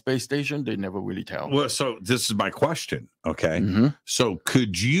the space station, they never really tell. Well, so this is my question. Okay, Mm-hmm. So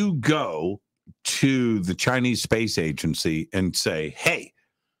could you go to the Chinese Space Agency and say, "Hey,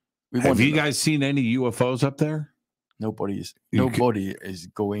 have you guys seen any UFOs up there?" Nobody is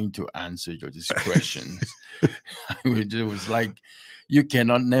going to answer these questions. I mean, it was like you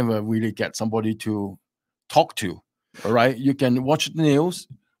cannot never really get somebody to talk to. All right, you can watch the news,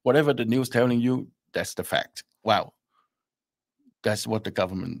 whatever the news telling you, that's the fact. Wow, that's what the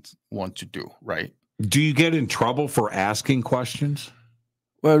government wants to do, right? Do you get in trouble for asking questions?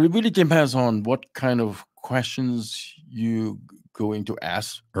 Well, it really depends on what kind of questions you going to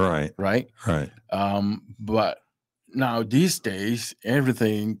ask. Right. But now these days,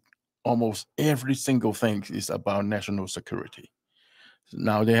 almost every single thing is about national security.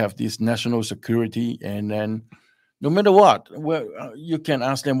 Now they have this national security, and then no matter what, you can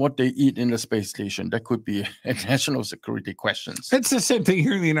ask them what they eat in the space station. That could be a national security questions. It's the same thing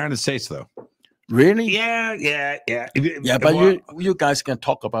here in the United States, though. Really? Yeah. But you guys can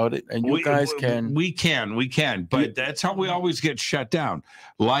talk about it, and we can. But that's how we always get shut down,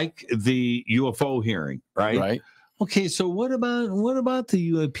 like the UFO hearing, right? Right. Okay, so what about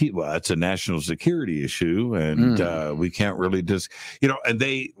the UAP? Well, that's a national security issue, and we can't really just, and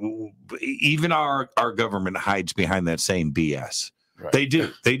even our government hides behind that same BS. Right. They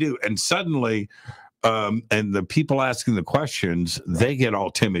do, and suddenly, and the people asking the questions, they get all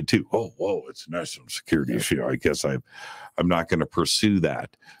timid too. Oh, whoa, it's a national security issue. I guess I'm not going to pursue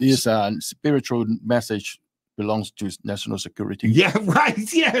that. This spiritual message belongs to national security. Yeah,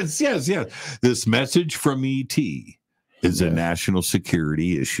 right. Yes. This message from ET is a national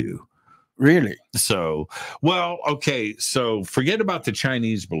security issue. Really? So, okay. So forget about the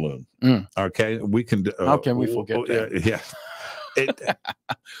Chinese balloon. Okay, we can. How can we forget that? Yeah.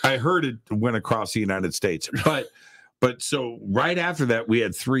 I heard it went across the United States, but so right after that, we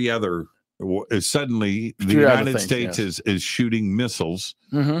had three other. Suddenly, the United States is shooting missiles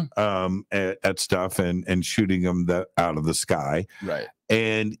at stuff and shooting them out of the sky. Right.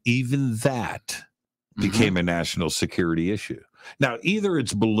 And even that became a national security issue. Now, either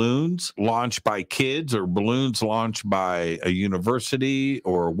it's balloons launched by kids or balloons launched by a university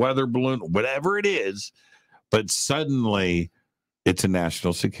or a weather balloon, whatever it is, but suddenly it's a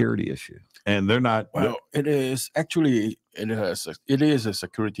national security issue. And they're not. Well, it is actually, it is a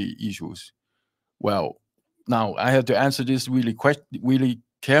security issues. Well, now I have to answer this really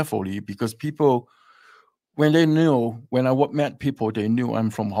carefully, because people, when I met people, they knew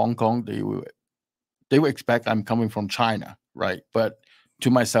I'm from Hong Kong. They will expect I'm coming from China, right? But to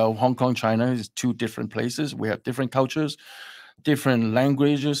myself, Hong Kong, China is two different places. We have different cultures, different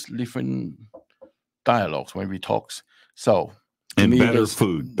languages, different dialogues when we talk. So. And better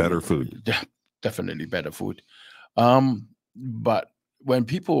food. Definitely better food. But when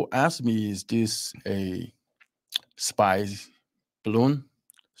people ask me, is this a spy balloon?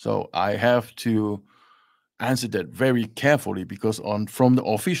 So I have to answer that very carefully, because from the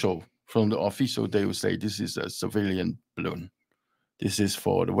official, they will say this is a civilian balloon. This is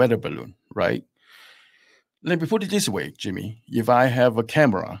for the weather balloon, right? Let me put it this way, Jimmy. If I have a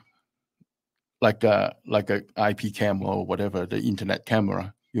camera, like a IP camera or whatever, the internet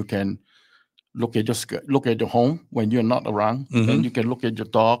camera, you can look at your home when you're not around, and you can look at your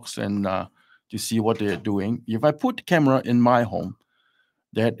dogs and to see what they're doing. If I put the camera in my home,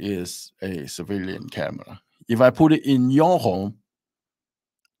 that is a civilian camera. If I put it in your home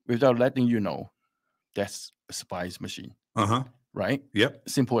without letting you know, that's a spy's machine. Right? Yep.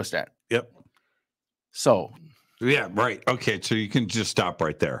 Simple as that. Yep. So. Yeah. Right. Okay. So you can just stop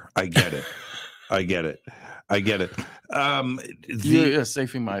right there. I get it. I get it. You're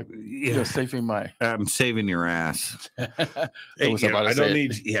saving my. You're saving my. I'm saving your ass. You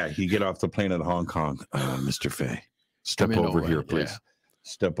get off the plane at Hong Kong, Mr. Fei. Step over here, please. Yeah.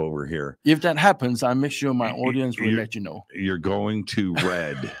 Step over here. If that happens, I make sure my audience will let you know. You're going to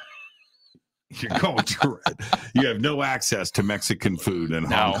red. You're going to red. You have no access to Mexican food in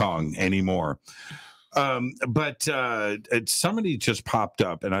Hong Kong anymore. But somebody just popped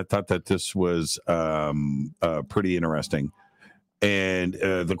up, and I thought that this was pretty interesting. And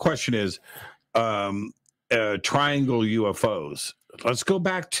the question is, triangle UFOs. Let's go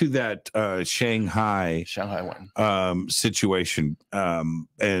back to that Shanghai one situation.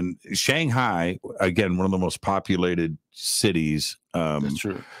 And Shanghai, again, one of the most populated cities That's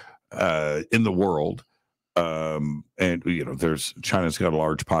true. In the world. And China's got a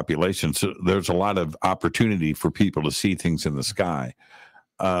large population, so there's a lot of opportunity for people to see things in the sky.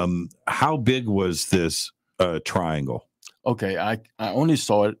 How big was this triangle? Okay, I only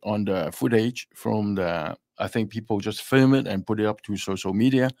saw it on the footage from the. I think people just film it and put it up to social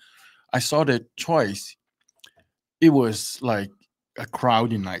media. I saw it twice. It was like a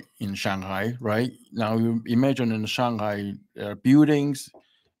crowded night in Shanghai, right? Now you imagine in Shanghai, buildings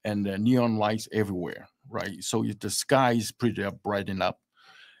and neon lights everywhere, right? So the sky is pretty brightened up,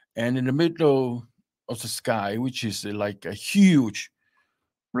 and in the middle of the sky, which is like a huge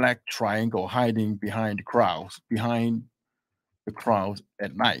black triangle hiding behind the crowds,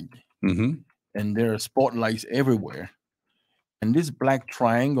 at night, and there are spotlights everywhere. And this black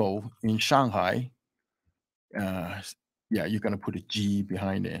triangle in Shanghai, you're gonna put a G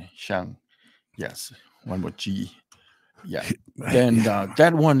behind it, Shang. Yes, one more G. Yeah. Then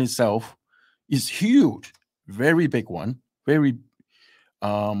that one itself is huge, very big one, very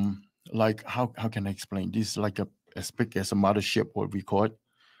like how can I explain? This is like as big as a mothership, what we call it.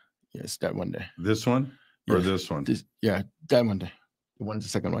 Yes, that one there. This one or this one? That one there. The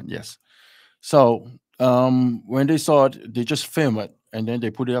second one, yes. So when they saw it, they just film it and then they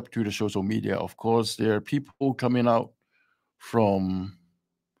put it up to the social media. Of course, there are people coming out from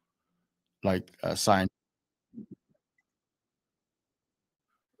like science.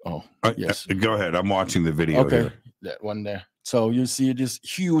 Oh, yes. Go ahead. I'm watching the video. Okay, here. That one there. So you see this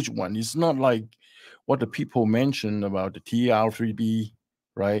huge one. It's not like what the people mentioned about the TR3B,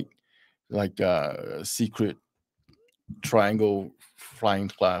 right? Like a secret triangle flying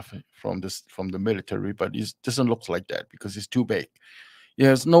craft from the military, but it doesn't look like that because it's too big. It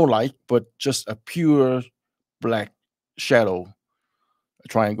has no light, but just a pure black shadow, a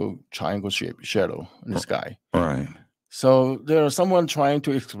triangle shaped shadow in the sky. Right. So there's someone trying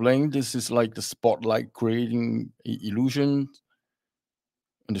to explain this is like the spotlight creating illusion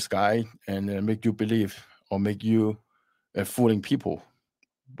in the sky and make you believe or make you fooling people.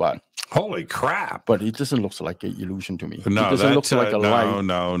 But holy crap! But it doesn't look like an illusion to me. No, it doesn't look like a light.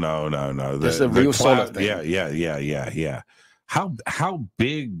 No. That's a real solid thing. Yeah. How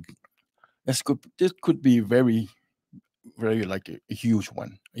big? This could be very, very like a huge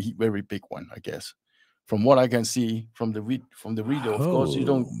one, a very big one, I guess. From what I can see from the video, of course you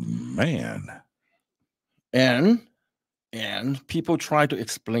don't. Man. And people try to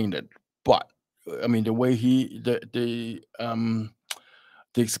explain it, but I mean the way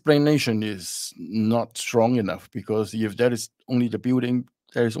the explanation is not strong enough because if that is only the building,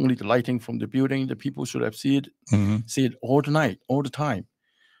 there is only the lighting from the building, the people should have see it all the night, all the time.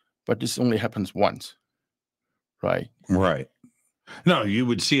 But this only happens once, right? Right. No, you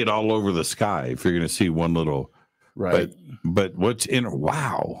would see it all over the sky if you're going to see one little. Right. But what's in?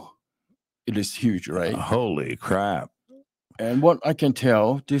 Wow. It is huge, right? Holy crap. And what I can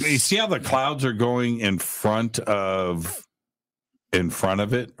tell, you see how the clouds are going in front of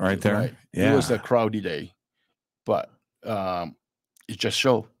it right there? Right. Yeah. It was a crowdy day, but it just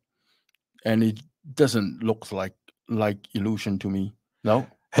showed. And it doesn't look like illusion to me. No.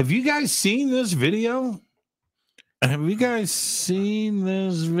 Have you guys seen this video? Okay,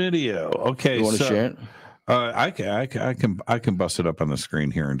 you want to share it? I can bust it up on the screen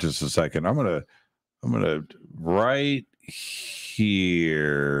here in just a second. I'm gonna right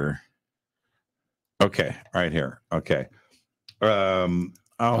here. Okay, right here. Okay.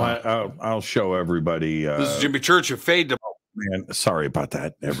 I'll show everybody. This is Jimmy Church of Fade. Man, sorry about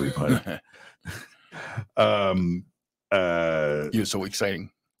that, everybody. You're so exciting.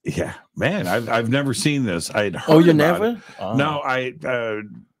 Yeah, man, I've never seen this. I'd heard. Oh, you never? Oh. No, I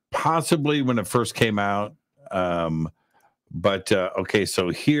possibly when it first came out. But okay, so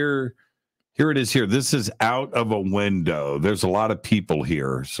here it is. Here, this is out of a window. There's a lot of people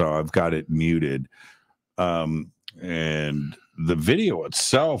here, so I've got it muted. And the video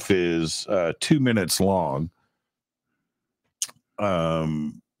itself is 2 minutes long.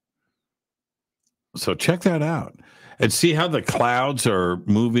 So check that out. And see how the clouds are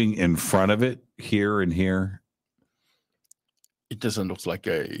moving in front of it here and here? It doesn't look like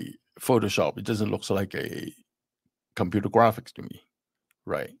a Photoshop. It doesn't look like a computer graphics to me.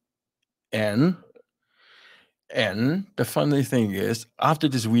 Right. And the funny thing is, after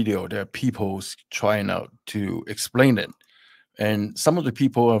this video, there are people trying out to explain it. And some of the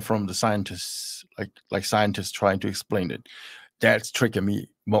people are from the scientists, like scientists trying to explain it. That's triggered me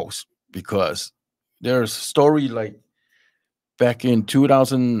most because there's a story like back in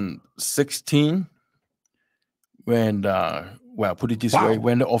 2016 when, put it this way,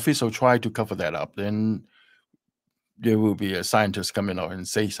 when the official tried to cover that up, then there will be a scientist coming out and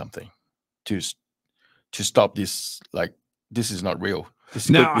say something to to stop this. Like, this is not real. This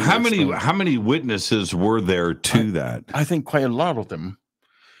Now, could be explained. how many witnesses were there to that? I think quite a lot of them,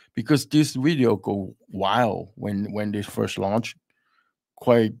 because this video go wild when they first launched.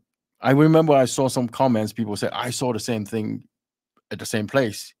 I remember I saw some comments. People said, I saw the same thing at the same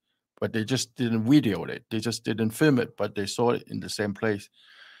place, but they just didn't video it. They just didn't film it, but they saw it in the same place.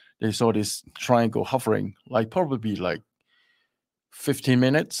 They saw this triangle hovering, like probably like 15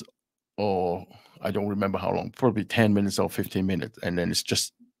 minutes, or I don't remember how long, probably 10 minutes or 15 minutes, and then it's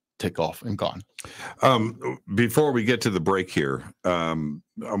just take off and gone. Before we get to the break here, I'm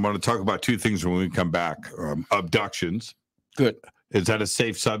going to talk about two things when we come back. Abductions. Good. Is that a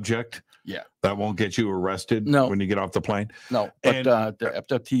safe subject? Yeah. That won't get you arrested when you get off the plane? No, but the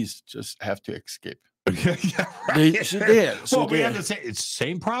abductees just have to escape. Yeah, right. They did. Well, we have to say it's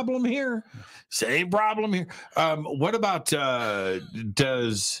same problem here. Same problem here. What about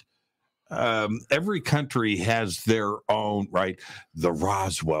does every country has their own, right? The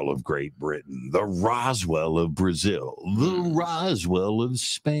Roswell of Great Britain, the Roswell of Brazil, the Roswell of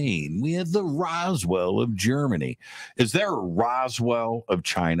Spain. We have the Roswell of Germany. Is there a Roswell of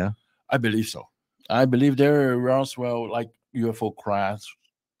China? I believe so. I believe there are Roswell, like UFO crash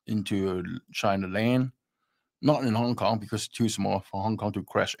into China land, not in Hong Kong because it's too small for Hong Kong to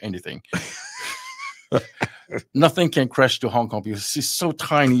crash anything. Nothing can crash to Hong Kong because it's so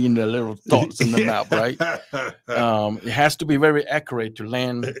tiny in the little dots in the map, right? It has to be very accurate to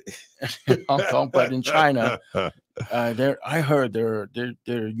land in Hong Kong, but in China, I heard their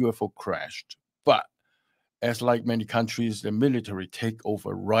UFO crashed. But as like many countries, the military take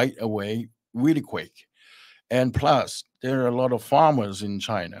over right away, really quick. And plus, there are a lot of farmers in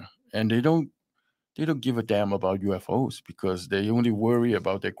China, and they don't give a damn about UFOs because they only worry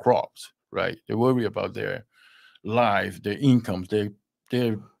about their crops, right? They worry about their life, their incomes.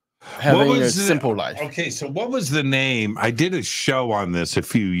 They're having a simple life. Okay, so what was the name? I did a show on this a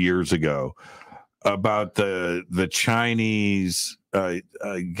few years ago about the Chinese guy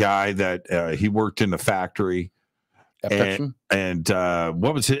that he worked in the factory. Abduction? And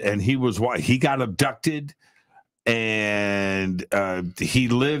what was it? And he got abducted. And he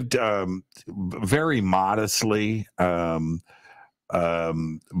lived very modestly, but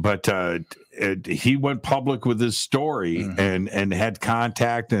he went public with his story and had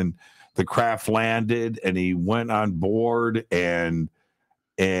contact, and the craft landed, and he went on board and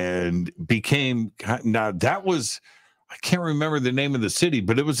became. Now that was, I can't remember the name of the city,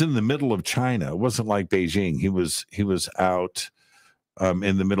 but it was in the middle of China. It wasn't like Beijing. He was out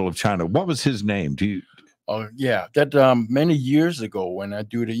in the middle of China. What was his name? Do you? Yeah, that many years ago when I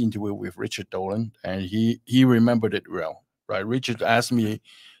do the interview with Richard Dolan, and he remembered it well, right? Richard asked me,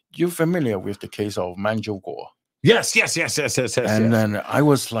 "You familiar with the case of Manchukuo?" Yes. And then I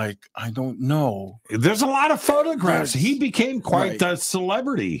was like, I don't know. There's a lot of photographs. He became quite the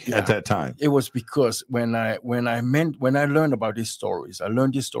celebrity at that time. It was because when I learned about these stories, I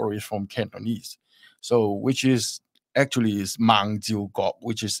learned these stories from Cantonese, so which is actually is Mang Jiu Gok,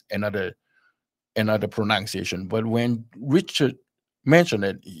 which is another pronunciation. But when Richard mentioned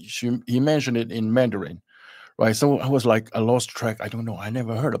it, he mentioned it in Mandarin, right? So I was like, I lost track. I don't know. I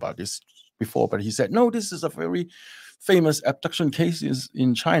never heard about this before. But he said, no, this is a very famous abduction case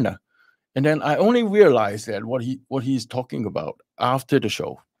in China. And then I only realized that what he's talking about after the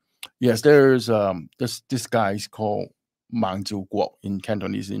show. Yes, there's this guy is called Mang Jiu Guo in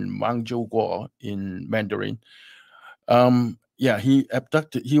Cantonese, in Mang Jiu Guo in Mandarin. Yeah, he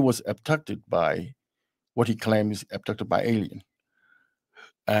was abducted by what he claims abducted by alien.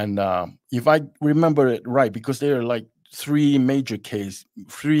 And if I remember it right, because there are like three major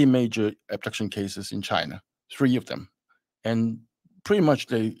abduction cases in China, 3 of them. And pretty much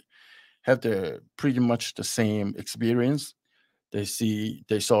they have pretty much the same experience. They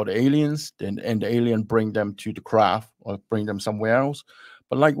saw the aliens, and the alien bring them to the craft or bring them somewhere else.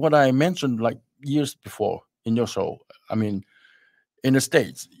 But like what I mentioned like years before in your show, I mean, in the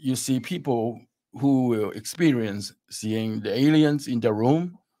States, you see people who will experience seeing the aliens in their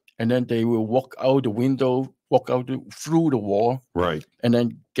room, and then they will walk out the window, through the wall, right, and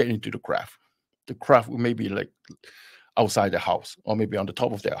then get into the craft. The craft will maybe like outside the house or maybe on the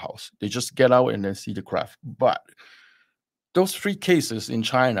top of their house. They just get out and then see the craft. But those 3 cases in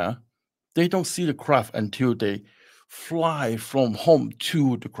China, they don't see the craft until they fly from home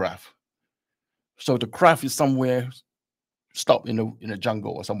to the craft. So the craft is somewhere stop in a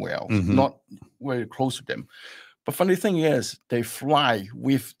jungle or somewhere else, not very close to them. But funny thing is, they fly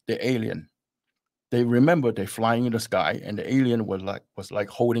with the alien. They remember they're flying in the sky, and the alien was like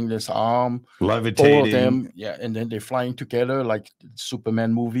holding this arm, levitating. All of them, yeah, and then they're flying together like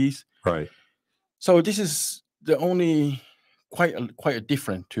Superman movies. Right. So this is the only quite a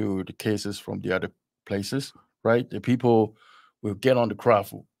different to the cases from the other places, right? The people will get on the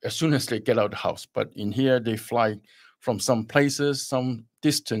craft as soon as they get out of the house. But in here, they fly from some places, some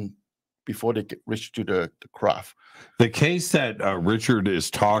distance before they reach to the craft. The case that Richard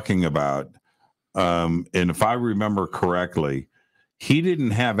is talking about, and if I remember correctly, he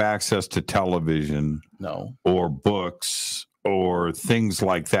didn't have access to television, no, or books or things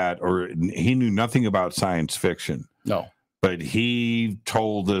like that, or he knew nothing about science fiction. No. But he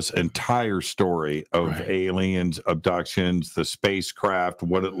told this entire story of aliens, abductions, the spacecraft,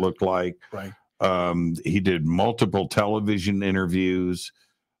 what it looked like. Right. He did multiple television interviews,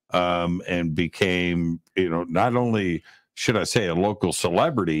 and became, not only, should I say, a local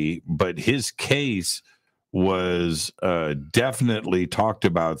celebrity, but his case was definitely talked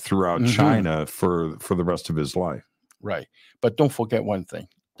about throughout China for the rest of his life. Right. But don't forget one thing.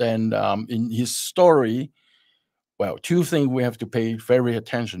 Then in his story, well, two things we have to pay very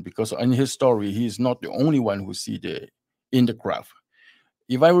attention, because in his story, he is not the only one who see in the craft.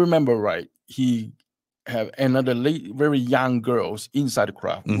 If I remember right, he have another very young girls inside the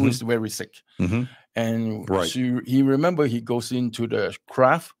craft who is very sick. And he remember he goes into the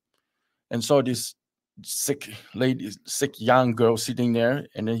craft and saw this sick young girl sitting there,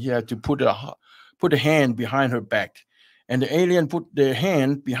 and then he had to put a hand behind her back, and the alien put their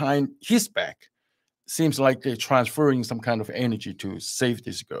hand behind his back. Seems like they're transferring some kind of energy to save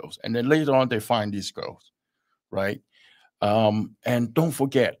these girls. And then later on, they find these girls, right? And don't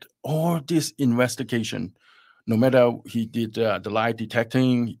forget, all this investigation, no matter he did the lie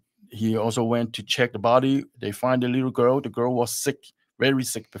detecting, he also went to check the body. They find the little girl. The girl was sick, very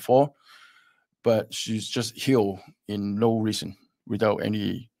sick before, but she's just healed in no reason, without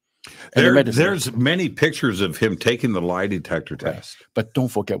any medicine. There's many pictures of him taking the lie detector test. But don't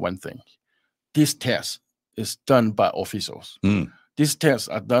forget one thing. This test is done by officials. These tests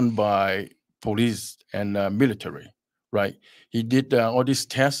are done by police and military, right? He did all these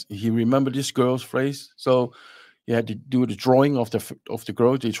tests. He remembered this girl's face, so he had to do the drawing of the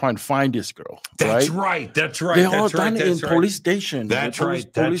girl. They try and find this girl. That's right. That's right. They all done it in police station. That's right.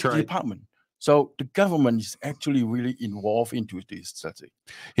 Police department. So the government is actually really involved into this study.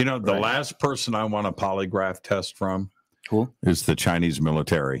 The last person I want a polygraph test from. Who? Is the Chinese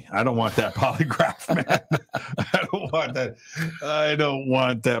military. I don't want that polygraph, man. I don't want that. I don't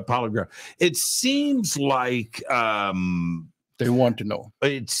want that polygraph. It seems like they want to know.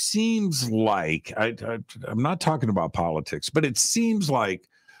 It seems like I'm not talking about politics, but it seems like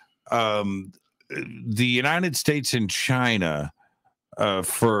the United States and China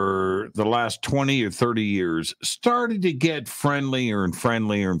for the last 20 or 30 years started to get friendlier and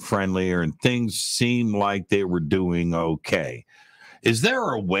friendlier and friendlier, and things seemed like they were doing okay. Is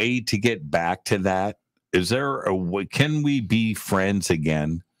there a way to get back to that? Is there a way? Can we be friends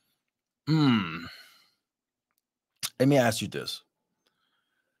again? Let me ask you this.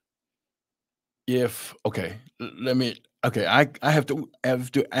 I have to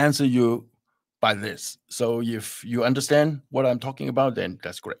answer you by this. So if you understand what I'm talking about, then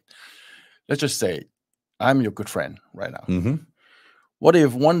that's great. Let's just say I'm your good friend right now. What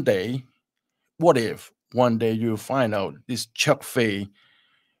if one day you find out this Cheuk Fei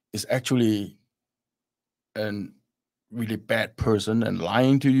is actually a really bad person and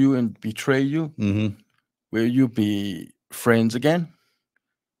lying to you and betray you? Will you be friends again?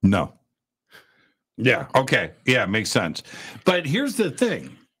 No. Yeah. Okay. Yeah, makes sense. But here's the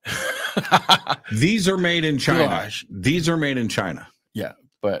thing. These are made in China. Gosh. These are made in China. Yeah,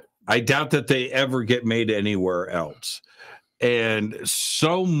 but I doubt that they ever get made anywhere else. And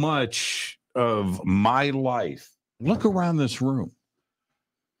so much of my life, look around this room.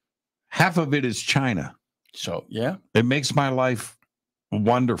 Half of it is China. So, yeah. It makes my life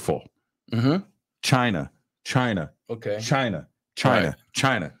wonderful. China. Okay. China. Right.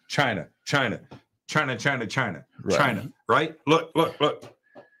 China. China. Right? Look.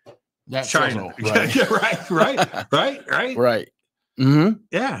 That's China. Also, right. right. Right. Yeah.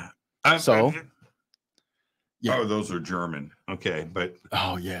 Yeah. Oh, those are German. Okay, but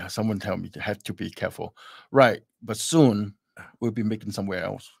oh yeah, someone tell me to have to be careful. Right, but soon we'll be making somewhere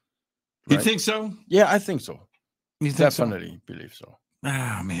else. Right? You think so? Yeah, I think so. You think definitely believe so.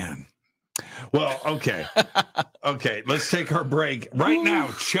 Oh man. Well, okay. Okay, let's take our break right now.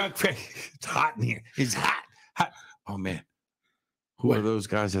 Cheuk Fei. It's hot in here. It's hot. Oh man. Who are those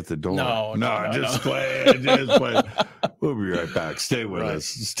guys at the door? No, just playing. Just playing. We'll be right back. Stay with us.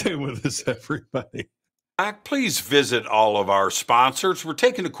 Stay with us, everybody. Please visit all of our sponsors. We're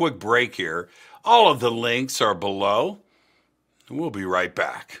taking a quick break here. All of the links are below. We'll be right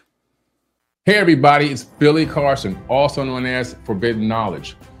back. Hey everybody, it's Billy Carson, also known as Forbidden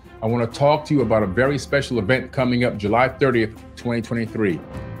Knowledge. I want to talk to you about a very special event coming up July 30th, 2023,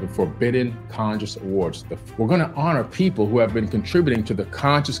 the Forbidden Conscious Awards. We're going to honor people who have been contributing to the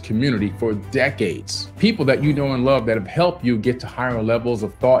conscious community for decades. People that you know and love that have helped you get to higher levels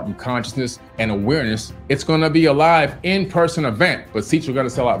of thought and consciousness and awareness. It's going to be a live in-person event, but seats are going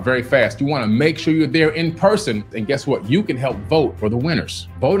to sell out very fast. You want to make sure you're there in person, and guess what? You can help vote for the winners.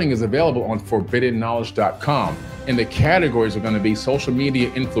 Voting is available on forbiddenknowledge.com. And the categories are going to be social media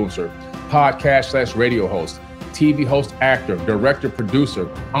influencer, podcast/radio host, TV host, actor, director, producer,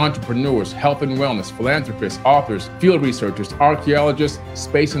 entrepreneurs, health and wellness, philanthropists, authors, field researchers, archaeologists,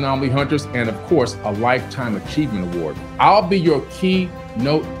 space anomaly hunters, and of course, a Lifetime Achievement Award. I'll be your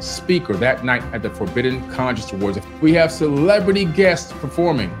keynote speaker that night at the Forbidden Conscious Awards. We have celebrity guests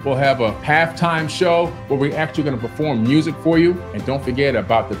performing. We'll have a halftime show where we're actually going to perform music for you. And don't forget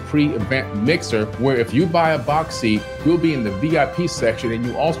about the pre-event mixer, where if you buy a box seat, you'll be in the VIP section, and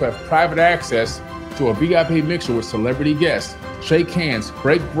you also have private access to a VIP mixer with celebrity guests. Shake hands,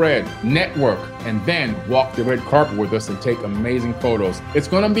 break bread, network, and then walk the red carpet with us and take amazing photos. It's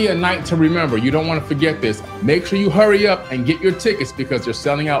going to be a night to remember. You don't want to forget this. Make sure you hurry up and get your tickets because they're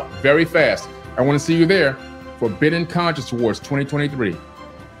selling out very fast. I want to see you there. Forbidden Conscious Awards 2023.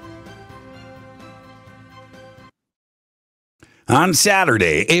 On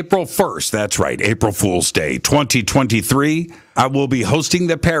Saturday, April 1st, that's right, April Fool's Day 2023, I will be hosting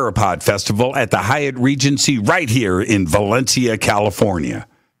the Parapod Festival at the Hyatt Regency right here in Valencia, California.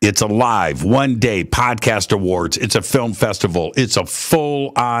 It's a live one-day podcast awards. It's a film festival. It's a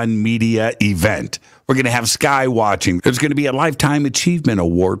full-on media event. We're going to have sky watching. There's going to be a Lifetime Achievement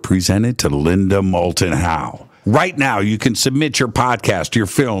Award presented to Linda Moulton Howe. Right now, you can submit your podcast, your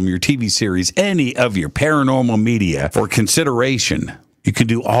film, your TV series, any of your paranormal media for consideration. You can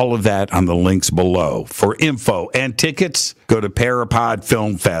do all of that on the links below. For info and tickets, go to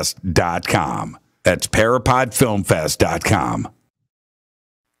parapodfilmfest.com. That's parapodfilmfest.com.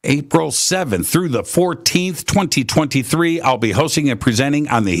 April 7th through the 14th, 2023, I'll be hosting and presenting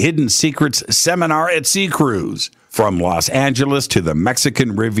on the Hidden Secrets Seminar at Sea Cruise. From Los Angeles to the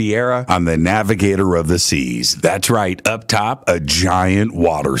Mexican Riviera on the Navigator of the Seas. That's right, up top, a giant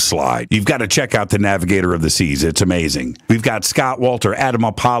water slide. You've got to check out the Navigator of the Seas. It's amazing. We've got Scott Walter, Adam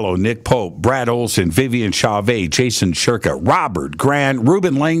Apollo, Nick Pope, Brad Olson, Vivian Chauvet, Jason Shurka, Robert Grant,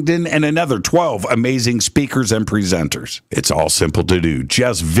 Ruben Langdon, and another 12 amazing speakers and presenters. It's all simple to do.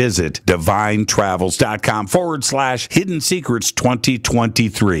 Just visit divinetravels.com/Hidden Secrets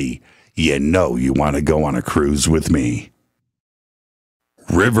 2023. You know you want to go on a cruise with me.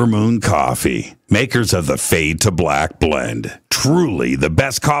 River Moon Coffee, makers of the Fade to Black blend. Truly the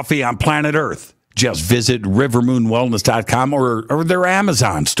best coffee on planet Earth. Just visit rivermoonwellness.com or their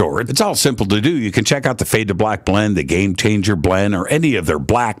Amazon store. It's all simple to do. You can check out the Fade to Black blend, the Game Changer blend, or any of their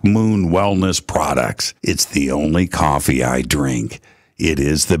Black Moon wellness products. It's the only coffee I drink. It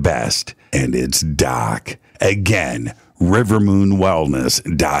is the best, and it's Doc. Again,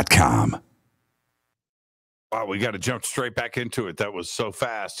 rivermoonwellness.com. Wow, we got to jump straight back into it. That was so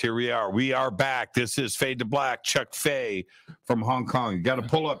fast. Here we are. We are back. This is Fade to Black. Cheuk Fei from Hong Kong. You got to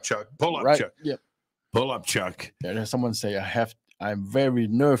pull up, Chuck. Pull up, right. Chuck. Yep. Pull up, Chuck. Yeah, there's someone say I'm very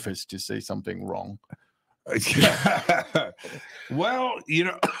nervous to say something wrong. Well, you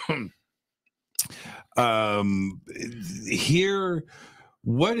know, here.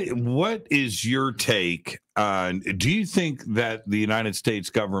 What is your take on, do you think that the United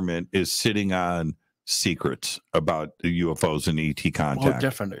States government is sitting on secrets about the UFOs and ET contact? Oh,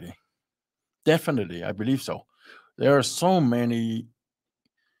 definitely. Definitely. I believe so. There are so many,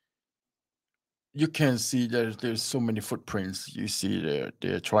 you can see there's so many footprints you see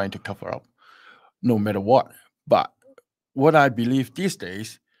they're trying to cover up no matter what. But what I believe these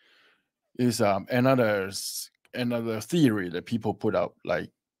days is another theory that people put out, like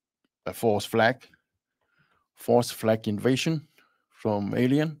a false flag invasion from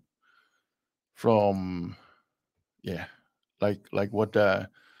alien, from like what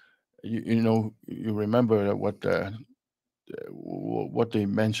you remember what they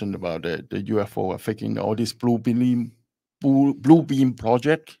mentioned about the UFO affecting all this blue beam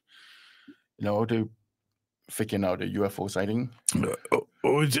project, they're faking out a UFO sighting.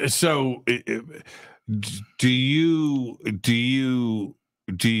 So do you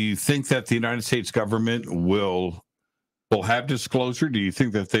think that the United States government will have disclosure? Do you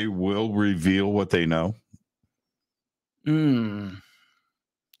think that they will reveal what they know?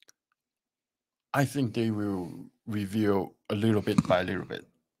 I think they will reveal a little bit by little bit.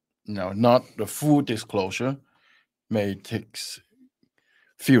 No, not the full disclosure. May take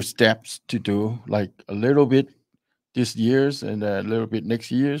few steps to do, like a little bit this year's and a little bit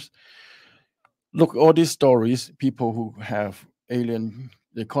next year's. Look, all these stories, people who have alien,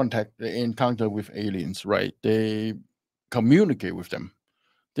 they encounter with aliens, right? They communicate with them.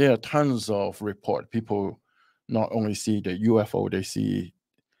 There are tons of report. People not only see the UFO, they see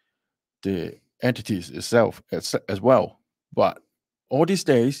the entities itself as well. But all these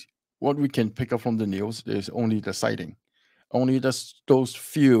days, what we can pick up from the news is only the sighting, only those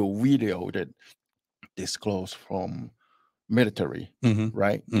few video that disclose from military,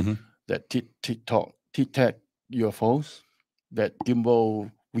 right? That Tic-Tac UFOs, that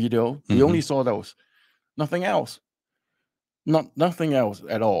gimbal video, we only saw those. Nothing else. Nothing else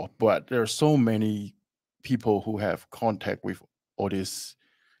at all. But there are so many people who have contact with all these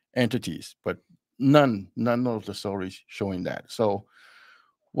entities, but none of the stories showing that. So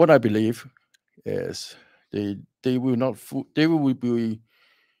what I believe is they will be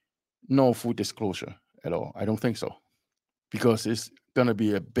no full disclosure at all. I don't think so, because it's gonna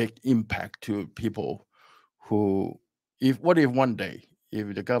be a big impact to people who, what if one day,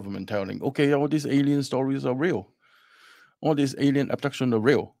 if the government telling, okay, all these alien stories are real, all these alien abduction are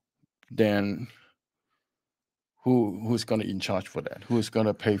real, then who's going to in charge for that? Who's going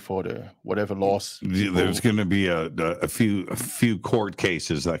to pay for the whatever loss? There's going to be a few court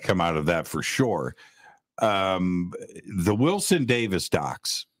cases that come out of that for sure. The Wilson Davis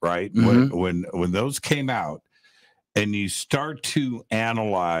docs, right? When those came out, and you start to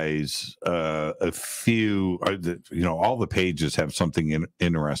analyze a few, all the pages have something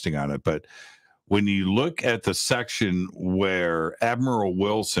interesting on it, but when you look at the section where Admiral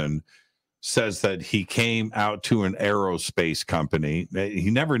Wilson says that he came out to an aerospace company,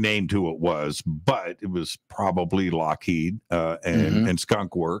 he never named who it was, but it was probably Lockheed and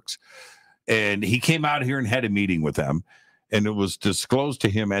Skunk Works, and he came out here and had a meeting with them, and it was disclosed to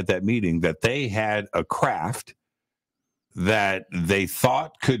him at that meeting that they had a craft that they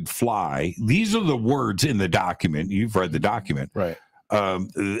thought could fly. These are the words in the document. You've read the document, right?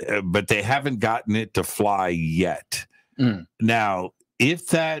 But they haven't gotten it to fly yet. Now, if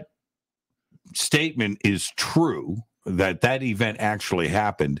that statement is true, that event actually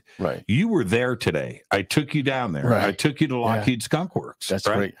happened, right? You were there today. I took you down there. Right. I took you to Lockheed Skunk Works. That's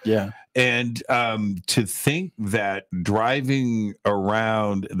right. Yeah. And to think that driving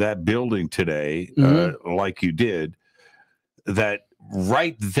around that building today, like you did, that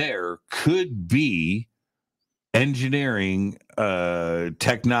right there could be engineering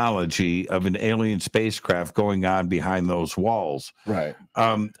technology of an alien spacecraft going on behind those walls, right?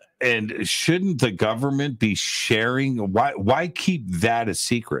 And shouldn't the government be sharing? Why keep that a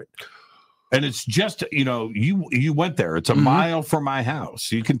secret? And it's just, you went there. It's a mile from my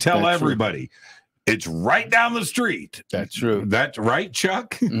house. You can tell everybody. True. It's right down the street. That's true. That's right,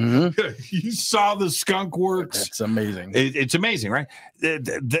 Chuck. You saw the Skunk Works. That's amazing. It's amazing, right?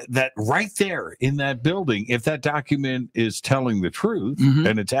 That right there in that building, if that document is telling the truth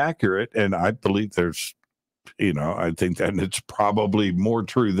and it's accurate, and I believe there's, I think that it's probably more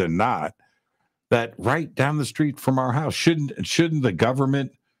true than not, that right down the street from our house, shouldn't the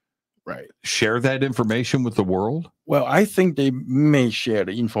government share that information with the world? Well, I think they may share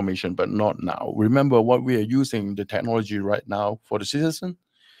the information, but not now. Remember what we are using the technology right now for the citizen?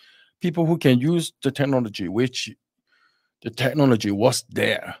 People who can use the technology, which the technology was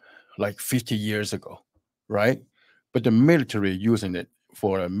there like 50 years ago, right? But the military using it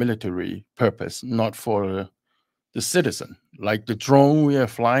for a military purpose, not for the citizen. Like the drone we are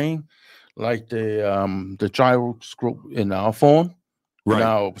flying, like the gyroscope in our phone, in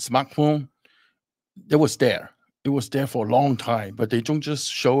our smartphone, it was there. It was there for a long time, but they don't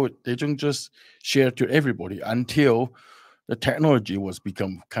just show it. They don't just share it to everybody until the technology was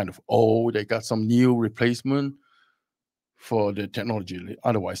become kind of old. They got some new replacement for the technology.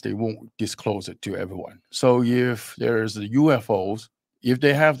 Otherwise, they won't disclose it to everyone. So if there's the UFOs, if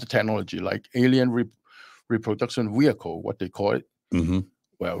they have the technology like alien reproduction vehicle, what they call it,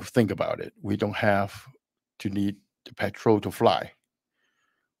 well, think about it. We don't have to need the petrol to fly.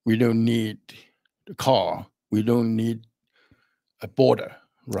 We don't need the car. We don't need a border,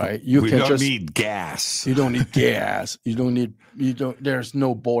 right? We don't need gas. You don't need gas. There's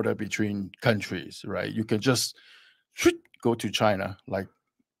no border between countries, right? You can just go to China, like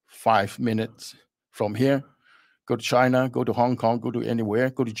 5 minutes from here. Go to China, go to Hong Kong, go to anywhere,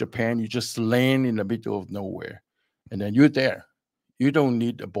 go to Japan. You just land in the middle of nowhere. And then you're there. You don't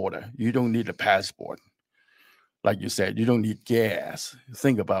need a border. You don't need a passport. Like you said, you don't need gas.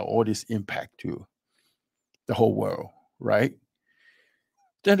 Think about all this impact to the whole world, right?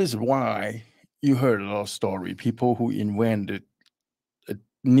 That is why you heard a lot of story. People who invented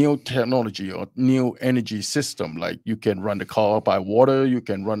new technology or new energy system, like you can run the car by water, you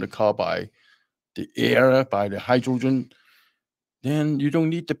can run the car by the air, by the hydrogen, then you don't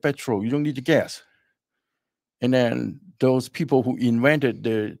need the petrol, you don't need the gas. And then those people who invented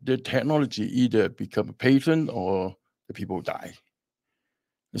the technology either become a patent or the people die.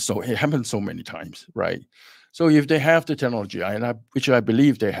 So it happens so many times, right? So if they have the technology, which I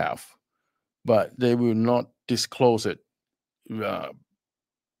believe they have, but they will not disclose it.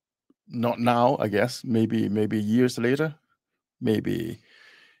 Not now, I guess. Maybe years later. Maybe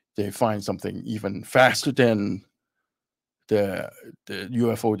they find something even faster than the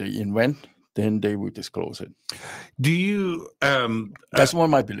UFO they invent. Then they will disclose it. Do you? That's one of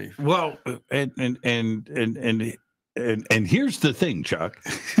my belief. Well, and here's the thing, Chuck.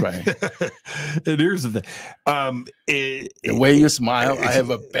 Right. And here's the thing. The way you smile, I have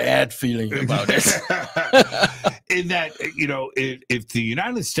a bad feeling about it. In that, if the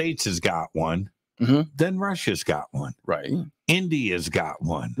United States has got one, then Russia's got one. Right. India's got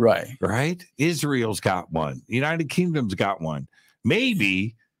one. Right. Right. Israel's got one. United Kingdom's got one.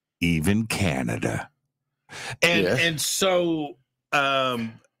 Maybe even Canada. And so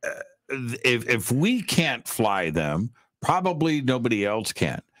if we can't fly them, probably nobody else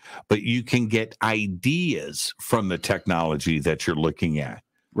can. But you can get ideas from the technology that you're looking at.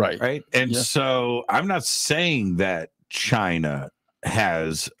 Right. And so I'm not saying that China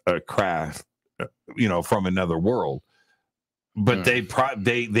has a craft, from another world, but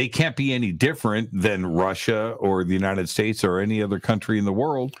they can't be any different than Russia or the United States or any other country in the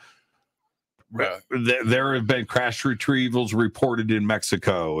world. Right. There have been crash retrievals reported in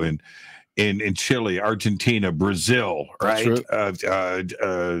Mexico and in Chile, Argentina, Brazil, right?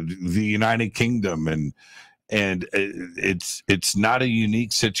 The United Kingdom, and it's not a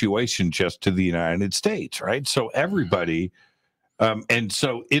unique situation just to the United States, right? So everybody, and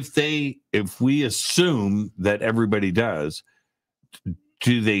so if we assume that everybody does,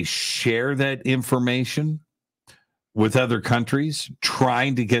 do they share that information with other countries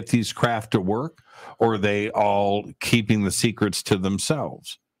trying to get these craft to work, or are they all keeping the secrets to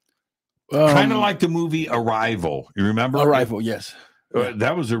themselves? Kind of like the movie Arrival. You remember? Arrival, yes.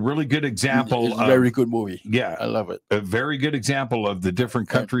 That was a really good example. It's a very good movie. Yeah. I love it. A very good example of the different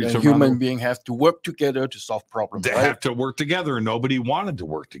countries. And human beings have to work together to solve problems. They have to work together, and nobody wanted to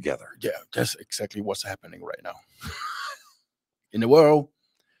work together. Yeah, that's exactly what's happening right now. In the world,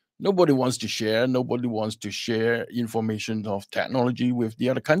 nobody wants to share. Nobody wants to share information of technology with the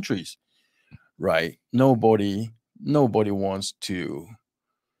other countries, right? Nobody wants to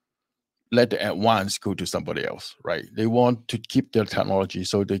let the advance go to somebody else, right? They want to keep their technology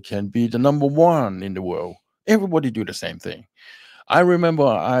so they can be the number one in the world. Everybody do the same thing. I remember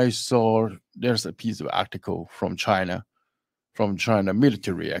I saw there's a piece of article from China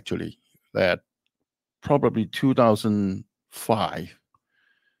military actually, that probably 2005.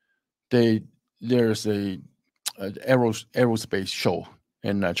 There's a aerospace show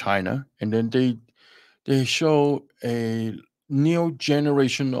in China, and then they show a new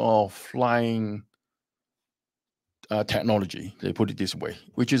generation of flying technology. They put it this way,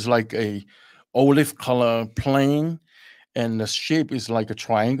 which is like a olive color plane, and the shape is like a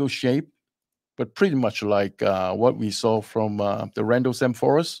triangle shape, but pretty much like what we saw from the Rendlesham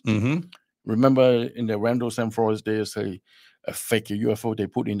Forest. Mm-hmm. Remember, in the Rendlesham Forest, there's a fake UFO they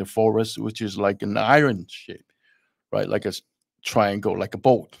put in the forest, which is like an iron shape, right? Like a triangle, like a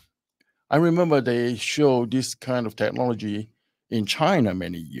boat. I remember they showed this kind of technology in China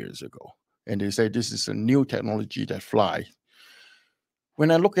many years ago, and they say this is a new technology that flies. When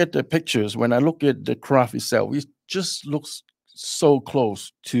I look at the pictures, when I look at the craft itself, it just looks so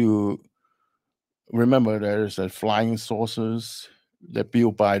close to. Remember, there's flying saucers that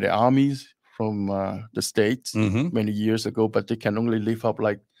built by the armies from the States many years ago, but they can only lift up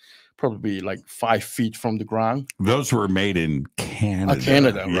probably 5 feet from the ground. Those were made in Canada.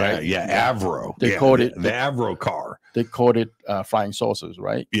 Canada, right? Yeah, Avro. They called it the Avro car. They called it flying saucers,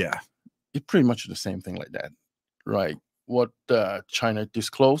 right? Yeah. It's pretty much the same thing like that, right? What China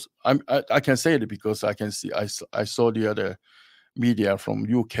disclosed, I can say it because I can see. I saw the other media from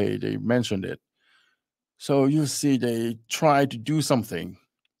UK. They mentioned it. So you see, they try to do something,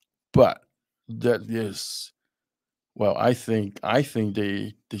 but that is, well, I think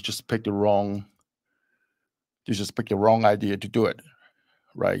they just picked the wrong. They just picked the wrong idea to do it,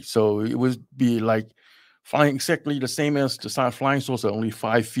 right? So it would be like flying exactly the same as the flying saucer, only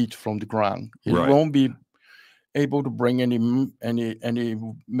 5 feet from the ground. It won't be able to bring any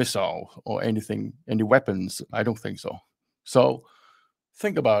missile or anything, any weapons. I don't think so. So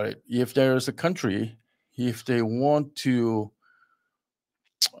think about it. If there is a country, if they want to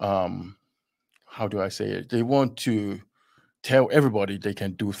how do I say it? They want to tell everybody they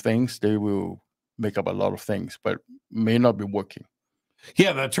can do things. They will make up a lot of things, but may not be working.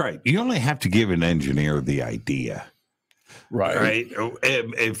 Yeah, that's right. You only have to give an engineer the idea. Right.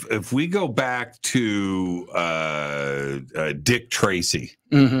 If we go back to Dick Tracy,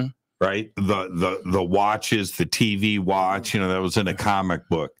 right? The watches, the TV watch, that was in a comic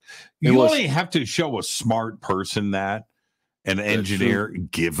book. You only have to show a smart person that, an engineer,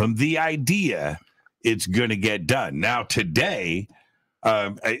 give them the idea, it's going to get done. Now, today,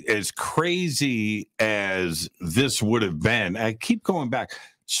 as crazy as this would have been, I keep going back,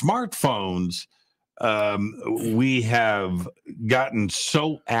 smartphones, we have gotten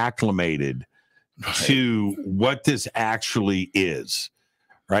so acclimated to what this actually is,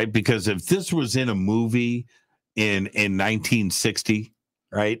 right? Because if this was in a movie in 1960,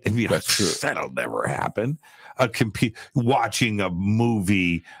 right? That'll never happen. Watching a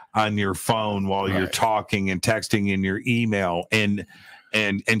movie on your phone while you're talking and texting in your email and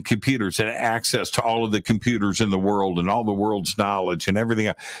computers and access to all of the computers in the world and all the world's knowledge and everything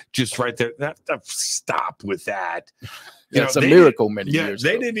else, just right there. Stop with that. It's a miracle many years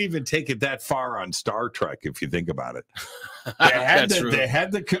they ago. didn't even take it that far on Star Trek, if you think about it. They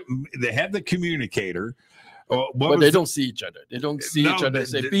had the communicator. But they don't see each other. They don't see each other. They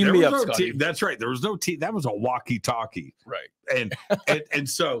say, beam me up, Scotty. That's right. There was no that was a walkie-talkie. Right. And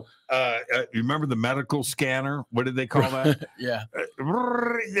so you remember the medical scanner? What did they call that? Yeah.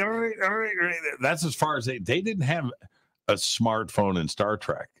 That's as far as they didn't have a smartphone in Star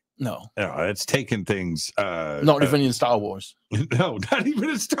Trek. No. It's taken things. Not even in Star Wars. No, not even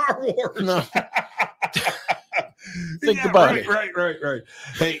in Star Wars. No. Think about it. Right.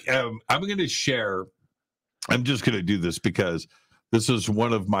 Hey, I'm going to share. I'm just going to do this because this is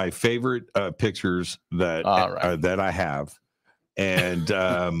one of my favorite pictures that I have, and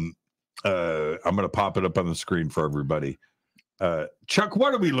I'm going to pop it up on the screen for everybody. Chuck,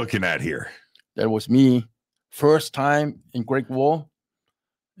 what are we looking at here? That was me, first time in Great Wall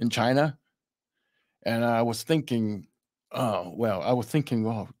in China, and I was thinking,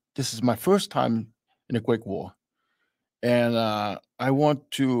 this is my first time in the Great Wall, and I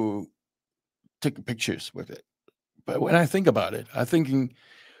want to take pictures with it. But when I think about it, I'm thinking,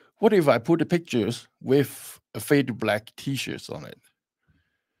 what if I put the pictures with a faded black t-shirts on it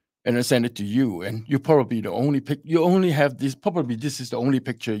and I send it to you, and you probably the only you only have this, probably this is the only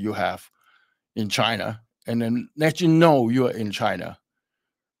picture you have in China, and then let you are in China,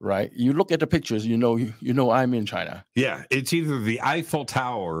 right? You look at the pictures, you know I'm in China. Yeah, it's either the Eiffel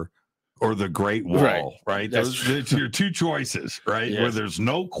Tower or the Great Wall, right? Those are your two choices, right? Yes. Where there's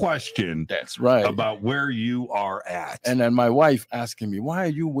no question about where you are at. And then my wife asking me, why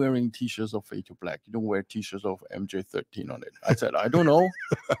are you wearing t-shirts of Fade to Black? You don't wear t-shirts of MJ-13 on it. I said, I don't know.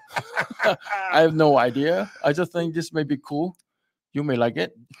 I have no idea. I just think this may be cool. You may like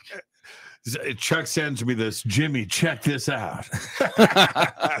it. Chuck sends me this, Jimmy, check this out.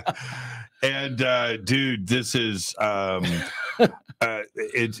 And dude, this is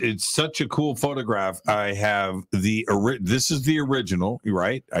it's such a cool photograph. I have this is the original,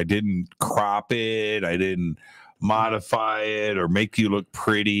 right? I didn't crop it, I didn't modify it or make you look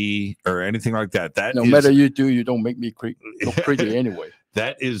pretty or anything like that. No matter you do, you don't make me look pretty anyway.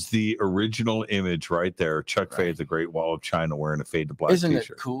 That is the original image right there. Chuck Fei at the Great Wall of China wearing a Fade to Black Isn't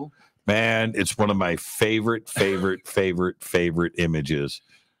t-shirt. It cool? Man, it's one of my favorite images.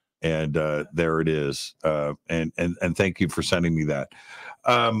 And there it is. And thank you for sending me that.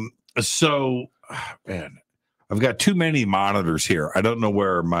 So, man, I've got too many monitors here. I don't know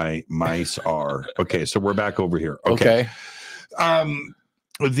where my mice are. Okay, so we're back over here. Okay.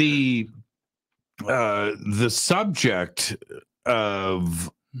 The subject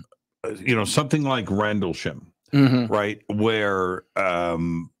of something like Rendlesham, right? Where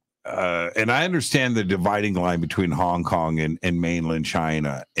and I understand the dividing line between Hong Kong and mainland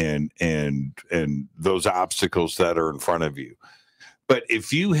China and those obstacles that are in front of you. But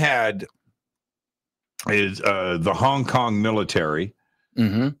if you had the Hong Kong military,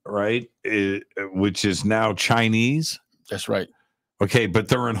 right, which is now Chinese. That's right. Okay, but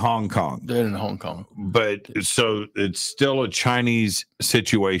they're in Hong Kong. They're in Hong Kong. But so it's still a Chinese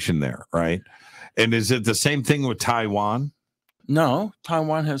situation there, right? And is it the same thing with Taiwan? No,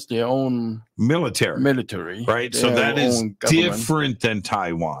 Taiwan has their own military, right? So that is different than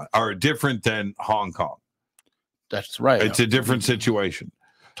Taiwan, or different than Hong Kong. That's right. It's a different situation.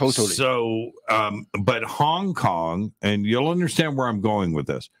 Totally. So, but Hong Kong, and you'll understand where I'm going with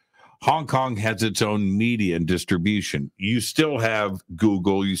this. Hong Kong has its own media and distribution. You still have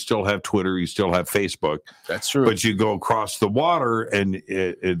Google, you still have Twitter, you still have Facebook. That's true. But you go across the water, and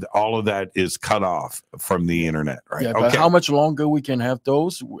all of that is cut off from the internet, right? Yeah, but how much longer we can have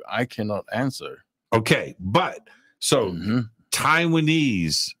those, I cannot answer. Okay, but so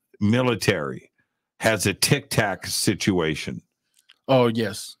Taiwanese military has a tic-tac situation. Oh,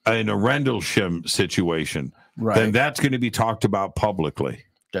 yes. In a Rendlesham situation. Right. Then that's going to be talked about publicly.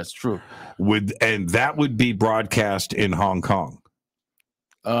 That's true. And that would be broadcast in Hong Kong.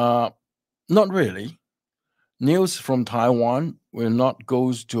 Not really. News from Taiwan will not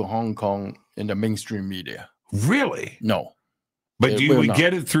go to Hong Kong in the mainstream media. Really? No. But you would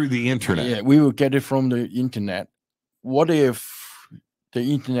get it through the internet. Yeah, we will get it from the internet. What if the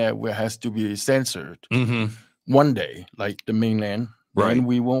internet has to be censored one day, like the mainland? Right. Then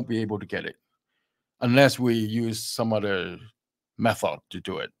we won't be able to get it unless we use some other method to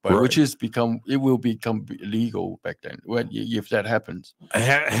do it, but right. it will become illegal back then if that happens.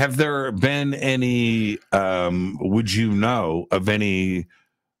 Have there been any would you know of any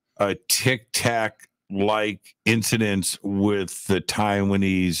tic-tac like incidents with the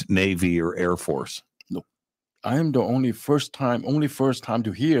Taiwanese Navy or Air Force? No, I am the only first time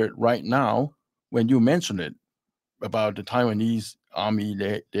to hear it right now when you mention it about the Taiwanese army.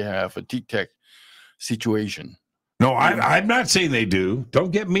 They have a tic-tac situation. No, I'm not saying they do.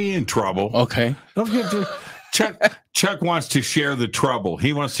 Don't get me in trouble. Okay. Don't get Chuck wants to share the trouble.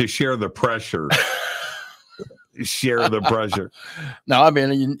 He wants to share the pressure. Share the pressure. Now, I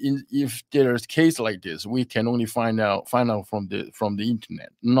mean, if there's a case like this, we can only find out from the internet,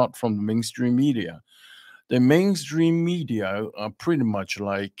 not from the mainstream media. The mainstream media are pretty much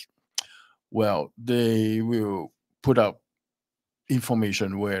like, well, they will put up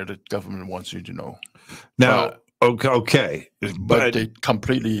information where the government wants you to know. Now, okay, but they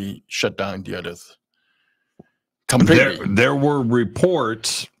completely shut down the others. Completely. There were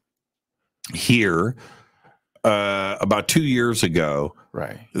reports here about 2 years ago,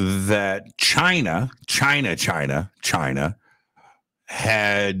 right, that China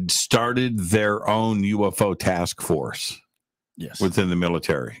had started their own UFO task force. Yes, within the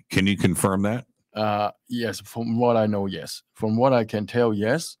military. Can you confirm that? Yes, from what I know, yes. From what I can tell,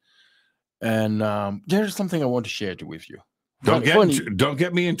 yes. And there's something I want to share with you. Don't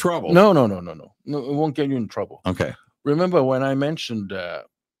get me in trouble. No, it won't get you in trouble. Okay. Remember when I mentioned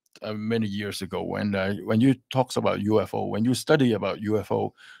many years ago when you talk about UFO, when you study about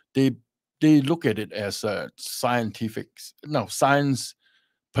UFO, they look at it as a science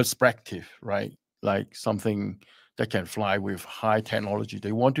perspective, right? Like something that can fly with high technology.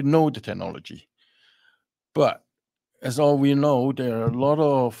 They want to know the technology. But as all we know, there are a lot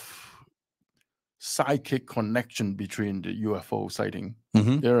of psychic connection between the UFO sighting.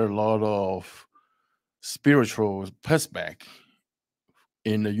 There are a lot of spiritual perspective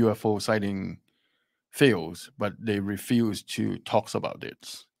in the UFO sighting fields, but they refuse to talk about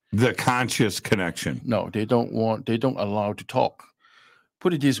it. The conscious connection. No, they don't allow to talk.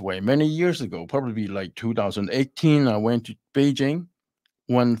 Put it this way, many years ago, probably like 2018, I went to Beijing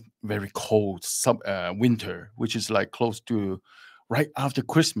one very cold winter, which is like close to right after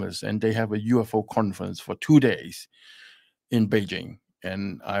Christmas, and they have a UFO conference for 2 days in Beijing.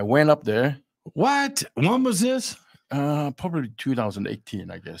 And I went up there. What? When was this? Probably 2018,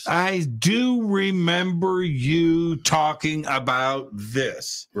 I guess. I do remember you talking about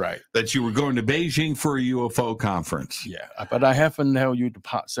this. Right. That you were going to Beijing for a UFO conference. Yeah, but I haven't told you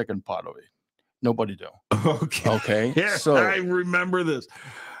the second part of it. Nobody do. Okay. Yeah, so I remember this.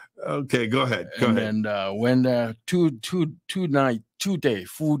 Okay, go ahead. Go ahead. And when 2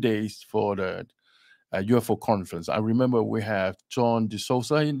 full days for the UFO conference, I remember we have John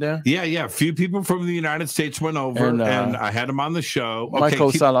DeSouza in there. Yeah. A few people from the United States went over, and I had him on the show.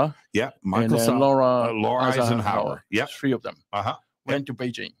 Michael Sala. Yeah, Michael Sala. Laura Eisenhower. Yeah, 3 of them. Went to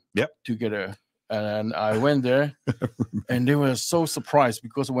Beijing. Yep. Together. And I went there, and they were so surprised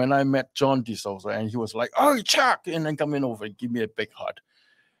because when I met John DeSouza, and he was like, "Oh, Chuck," and then coming over and give me a big hug.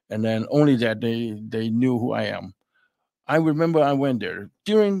 And then only that they knew who I am. I remember I went there.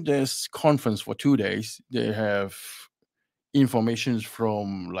 During this conference for 2 days, they have information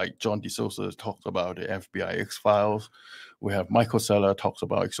from like John DeSouza talks about the FBI X-Files. We have Michael Sala talks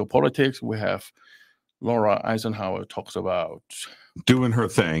about exopolitics. We have Laura Eisenhower talks about doing her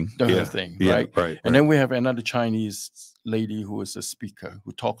thing. Right? Right. And then we have another Chinese lady who is a speaker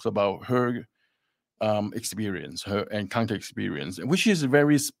who talks about her experience, her encounter experience, which is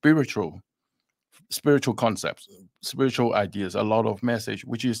very spiritual concepts, spiritual ideas, a lot of message,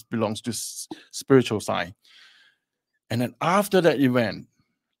 which belongs to spiritual side. And then after that event,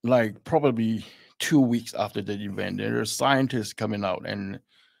 like probably 2 weeks after the event, there are scientists coming out and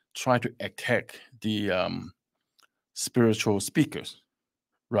try to attack the spiritual speakers,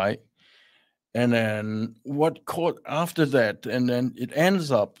 right? And then what caught after that, and then it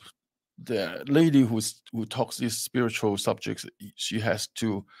ends up the lady who talks these spiritual subjects, she has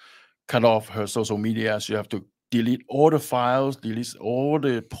to cut off her social media. She have to delete all the files, delete all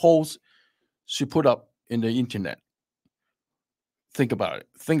the posts she put up in the internet. Think about it.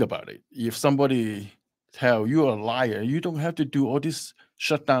 Think about it. If somebody tell you a liar, you don't have to do all this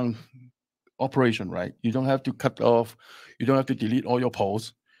shutdown operation, right? You don't have to cut off. You don't have to delete all your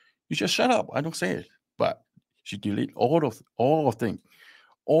posts. You just shut up. I don't say it. But she delete all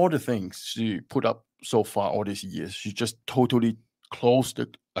the things she put up so far all these years. She just totally closed the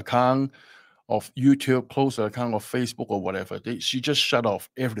account of YouTube, closed the account of Facebook or whatever. She just shut off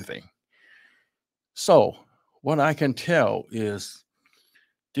everything. So what I can tell is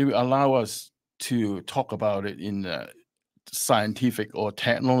they will allow us to talk about it in the scientific or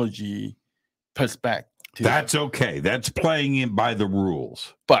technology perspective. That's okay. That's playing in by the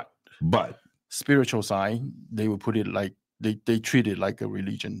rules. But spiritual side, they will put it like they treat it like a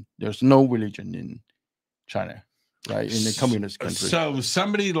religion. There's no religion in China, right? In the communist country. So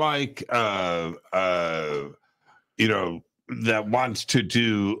somebody like that wants to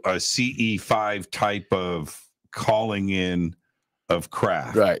do a CE5 type of calling in of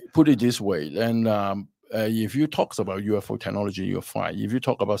craft. Right. Put it this way. And if you talk about UFO technology, you're fine. If you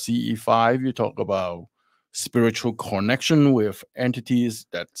talk about CE5, you talk about spiritual connection with entities,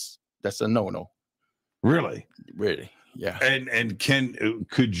 that's a no-no. Really? Really, yeah. And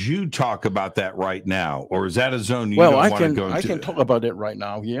could you talk about that right now? Or is that a zone you don't want to go into? I can talk about it right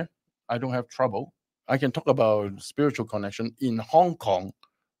now here. I don't have trouble. I can talk about spiritual connection in Hong Kong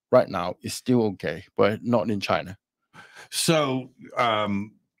right now. It's still okay, but not in China. So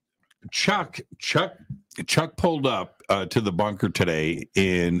Chuck pulled up to the bunker today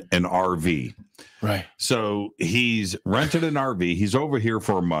in an RV. Right. So he's rented an RV. He's over here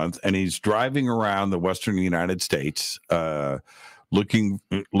for a month, and he's driving around the Western United States looking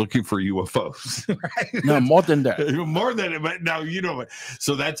for UFOs. Right? No, more than that. More than it, but now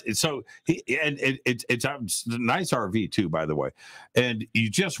so that's so he and it's a nice RV too, by the way. And you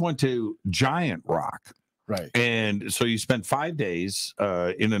just went to Giant Rock. Right. And so you spent 5 days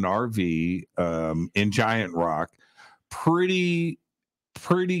in an RV in Giant Rock. Pretty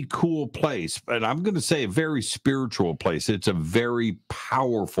cool place. And I'm going to say a very spiritual place. It's a very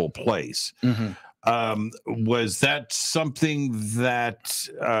powerful place. Mm-hmm. Was that something that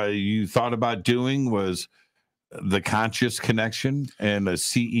you thought about doing? Was the conscious connection and a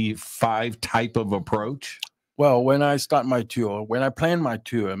CE5 type of approach? Well, when I planned my tour,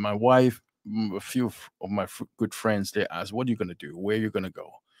 and my wife, a few of my good friends, they asked, what are you going to do? Where are you going to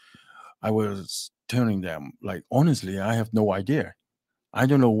go? I was telling them, like, honestly, I have no idea. I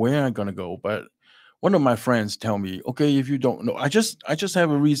don't know where I'm going to go. But one of my friends tell me, okay, if you don't know, I just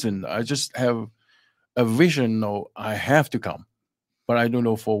have a reason. I just have a vision. No, I have to come, but I don't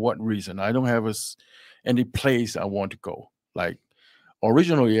know for what reason. I don't have any place I want to go. Like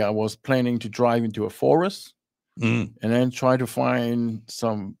originally I was planning to drive into a forest and then try to find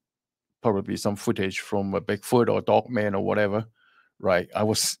probably some footage from a Bigfoot or Dogman or whatever, right? I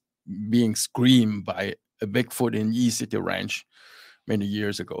was being screamed by a Bigfoot in East City Ranch many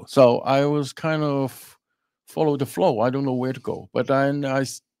years ago. So I was kind of follow the flow. I don't know where to go. But then I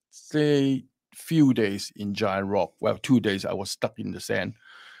stayed few days in Giant Rock. Well, 2 days I was stuck in the sand.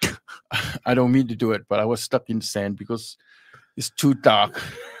 I don't mean to do it, but I was stuck in the sand because it's too dark.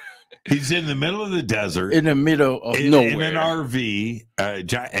 He's in the middle of the desert, in the middle of nowhere, in an RV,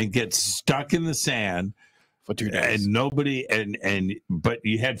 and gets stuck in the sand for 2 days. And nobody, but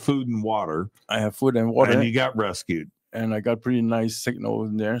you had food and water. I have food and water, and you got rescued. And I got pretty nice signal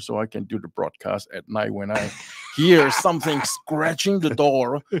in there, so I can do the broadcast at night when I hear something scratching the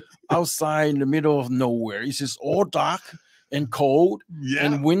door outside in the middle of nowhere. It's just all dark and cold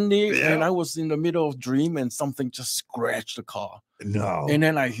and windy, and I was in the middle of dream, and something just scratched the car. No. And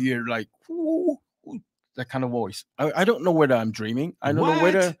then I hear like, ooh, that kind of voice. I don't know whether I'm dreaming. I don't know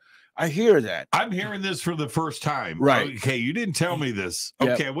whether I hear that. I'm hearing this for the first time. Right. Okay, you didn't tell me this.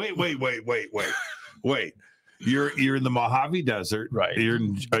 Okay, wait. You're in the Mojave Desert, right?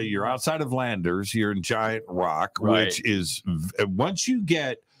 You're outside of Landers. You're in Giant Rock, right. Which is once you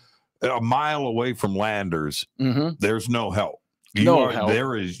get a mile away from Landers, there's no help.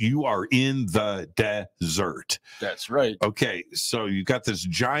 You are in the desert. That's right. Okay, so you got this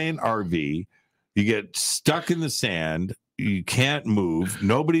giant RV. You get stuck in the sand. You can't move.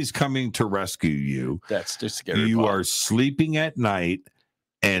 Nobody's coming to rescue you. That's the scary You part. are sleeping at night.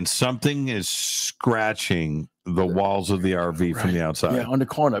 and something is scratching the walls of the RV from the outside. Yeah, on the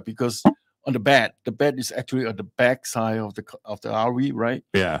corner, because on the bed is actually on the back side of the RV, right?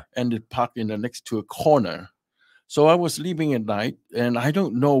 Yeah. And it parked in the next to a corner. So I was sleeping at night, and I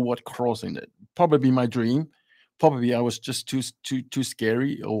don't know what crossing it. Probably my dream. Probably I was just too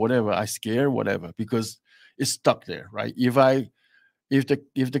scary or whatever. I scared whatever because it's stuck there, right? If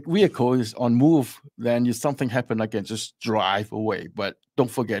the vehicle is on move, then if something happened, I can just drive away. But don't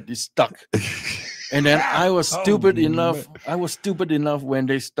forget, it's stuck. And then I was stupid enough. I was stupid enough when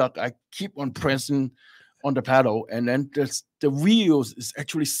they stuck. I keep on pressing on the pedal, and then the wheels is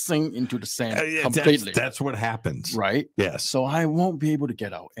actually sink into the sand completely. That's what happens, right? Yes. So I won't be able to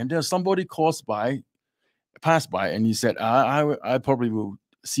get out. And there's somebody passed by, and he said, I probably will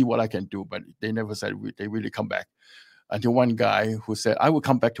see what I can do, but they never said they really come back. Until one guy who said, I will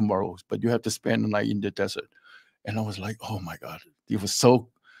come back tomorrow, but you have to spend the night in the desert. And I was like, oh my God, it was so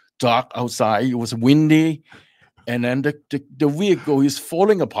dark outside. It was windy. And then the vehicle is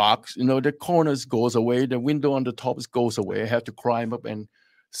falling apart. You know, the corners goes away. The window on the top goes away. I have to climb up and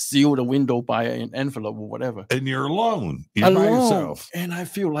seal the window by an envelope or whatever. And you're alone. You're by yourself. And I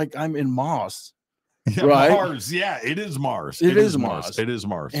feel like I'm in Mars. Yeah, right? Mars. Yeah, it is Mars. It is Mars. It is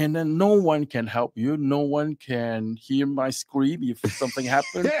Mars. And then no one can help you. No one can hear my scream if something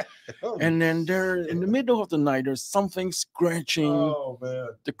happens. And then there, in the middle of the night, there's something scratching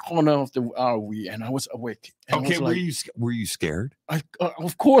the corner of the RV, and I was awake. And Okay, was were you scared?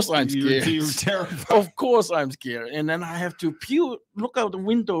 Of course I'm scared. You're terrified. Of course I'm scared. And then I have to look out the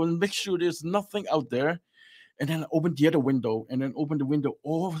window and make sure there's nothing out there. And then I open the other window, and then open the window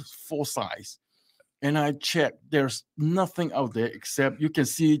all four sides. And I checked, there's nothing out there except you can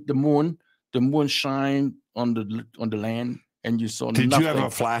see the moon shine on the land, and you saw nothing. Did you have a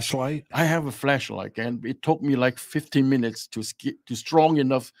flashlight? I have a flashlight, and it took me like 15 minutes to strong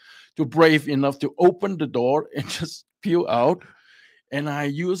enough, to brave enough to open the door and just peel out. And I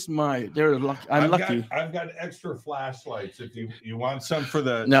use I'm lucky. I've got extra flashlights. If you want some for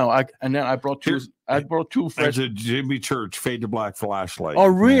the and then I brought two. I brought two fresh. There's a Jimmy Church Fade to Black flashlight. Oh,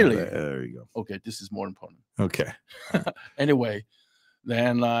 really? There you go. Okay, this is more important. Okay. Anyway,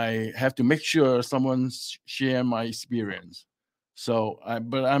 then I have to make sure someone share my experience. So,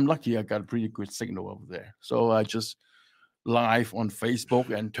 but I'm lucky. I got a pretty good signal over there. So I just live on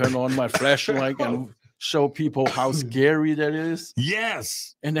Facebook and turn on my flashlight and show people how scary that is.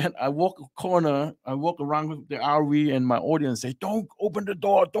 Yes. And then I walk around with the RV, and my audience say, don't open the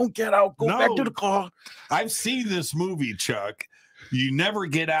door, don't get out, go back to the car. I've seen this movie, Chuck. You never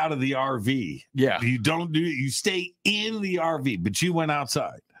get out of the RV. Yeah. You don't do it. You stay in the RV, but you went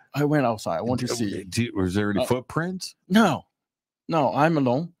outside. I went outside. I want to see it. Was there any footprints? No, I'm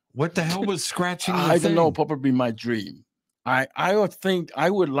alone. What the hell was scratching the I thing? don't know, probably my dream. I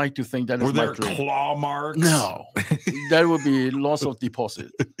would like to think that is my dream. Were there claw marks? No, that would be loss of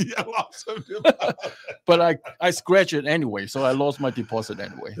deposit. Yeah, loss of deposit. But I scratched it anyway, so I lost my deposit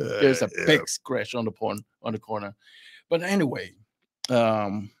anyway. There's a big scratch on the corner. But anyway,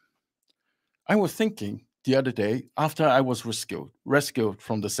 I was thinking the other day, after I was rescued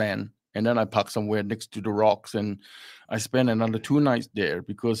from the sand, and then I parked somewhere next to the rocks, and I spent another 2 nights there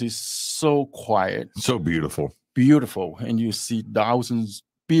because it's so quiet, so beautiful, and you see thousands,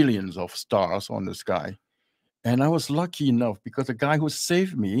 billions of stars on the sky. And I was lucky enough because the guy who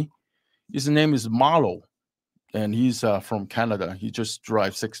saved me, his name is Marlo, and he's from Canada. He just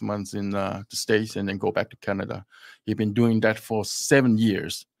drives 6 months in the States and then go back to Canada. He's been doing that for 7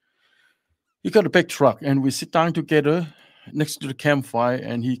 years. He got a big truck, and we sit down together next to the campfire,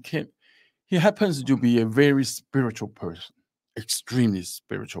 and he happens to be a very spiritual person, extremely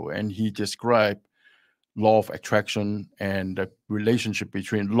spiritual, and he described law of attraction and the relationship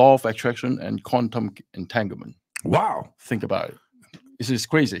between law of attraction and quantum entanglement. Wow. Think about it. It's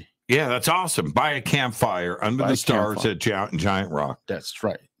crazy. Yeah, that's awesome. By a campfire under the stars at Giant Rock. That's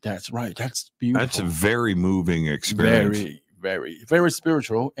right. That's beautiful. That's a very moving experience. Very, very, very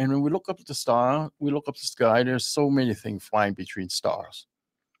spiritual. And when we look up at the star, we look up the sky, there's so many things flying between stars.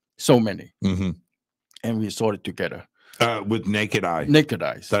 So many. Mm-hmm. And we saw it together. With naked eyes. Naked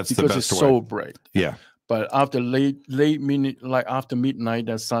eyes. That's the because best it's way. So bright. Yeah. But after late minute, like after midnight,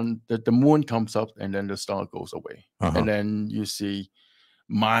 the moon comes up, and then the star goes away. Uh-huh. And then you see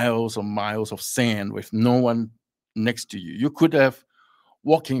miles and miles of sand with no one next to you. You could have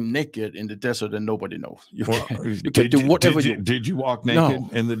walking naked in the desert and nobody knows. You can do whatever Did you walk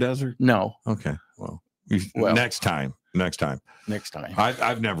naked in the desert? No. Okay. Well, next time.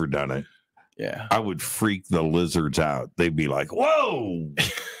 I've never done it. Yeah. I would freak the lizards out. They'd be like, whoa,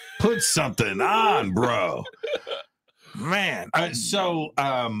 put something on, bro. man.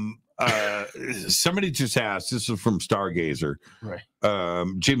 Somebody just asked, this is from Stargazer. Right.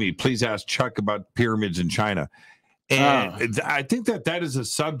 Jimmy, please ask Chuck about pyramids in China. And I think that is a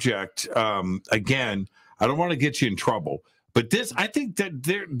subject, again, I don't want to get you in trouble, but I think that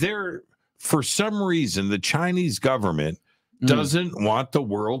they're for some reason, the Chinese government doesn't want the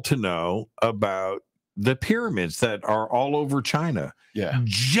world to know about the pyramids that are all over China. Yeah.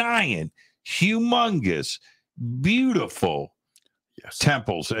 Giant, humongous, beautiful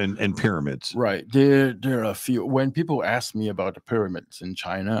temples and pyramids. Right. There are a few. When people ask me about the pyramids in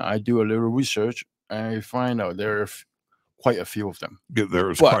China, I do a little research. I find out there are quite a few of them.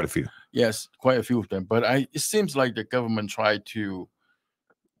 There's quite a few. Yes, quite a few of them. But it seems like the government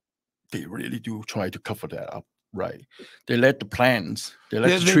they really do try to cover that up. Right. They let the plants, they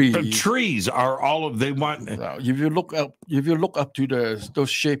let the trees. The trees are all of they want. If you look up to those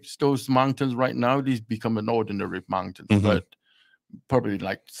shapes, those mountains right now, these become an ordinary mountains. But probably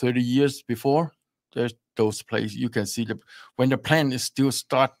like 30 years before, there's those places you can see when the plant is still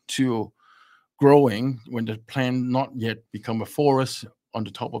start to growing, when the plant not yet become a forest on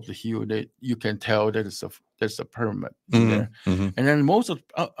the top of the hill, you can tell that there's a pyramid there. And then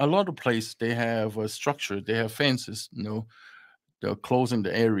a lot of places they have a structure, they have fences, they're closing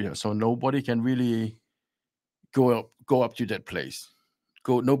the area, so nobody can really go up to that place.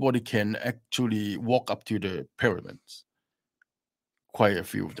 Nobody can actually walk up to the pyramids. Quite a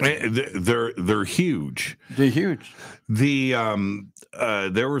few of them. They're huge. They're huge. There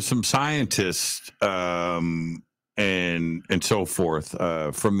were some scientists and so forth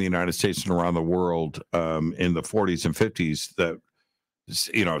from the United States and around the world in the 40s and 50s that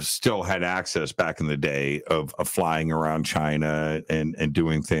still had access back in the day of flying around China and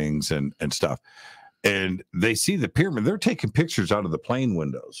doing things and stuff. And they see the pyramid. They're taking pictures out of the plane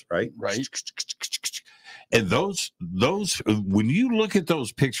windows, right? Right. And those when you look at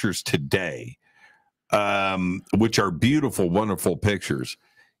those pictures today, which are beautiful, wonderful pictures,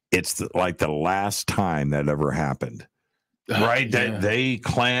 it's like the last time that ever happened, right? That they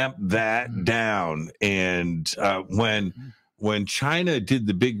clamped that down. And when China did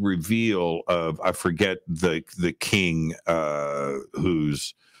the big reveal of, I forget the king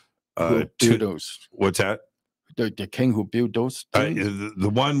who's what's that? The king who built those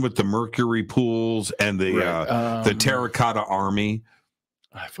the one with the mercury pools and the terracotta army.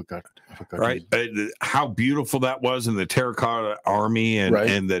 I forgot. Right, how beautiful that was in the terracotta army,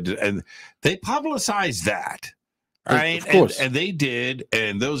 and they publicized that, right? Of course, and they did,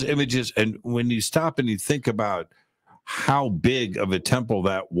 and those images. And when you stop and you think about how big of a temple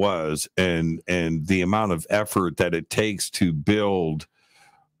that was, and the amount of effort that it takes to build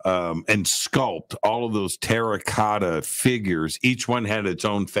and sculpt all of those terracotta figures. Each one had its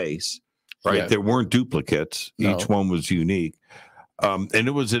own face, right? Yeah. There weren't duplicates. No. Each one was unique. And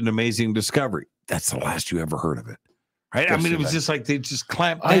it was an amazing discovery. That's the last you ever heard of it, right? I mean, it was just like they just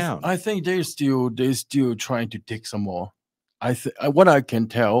clamped down. I think they're still trying to dig some more. What I can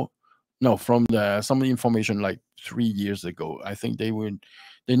tell, from some of the information like 3 years ago, I think they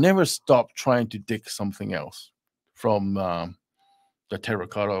never stopped trying to dig something else from the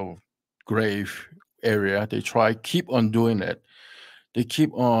terracotta grave area. They keep on doing it. They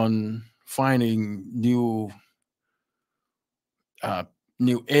keep on finding new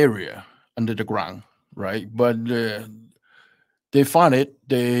area under the ground, right? But they find it.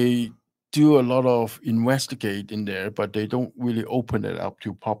 They do a lot of investigate in there, but they don't really open it up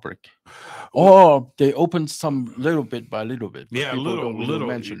to public. Or they open some little bit by little bit. Yeah, little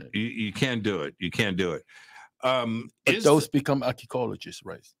mention it. You can't do it. You can't do it. But those become archaeologists,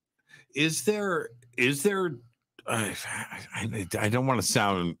 right? Is there I don't want to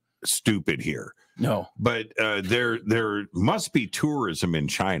sound stupid here. No. But there must be tourism in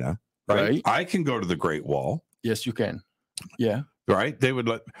China, right? I can go to the Great Wall. Yes, you can. Yeah. Right? They would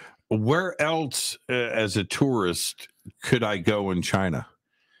let. Where else as a tourist could I go in China?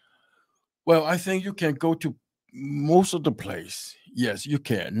 Well, I think you can go to most of the place. Yes, you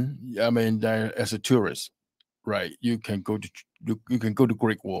can. I mean, as a tourist, right? You can go to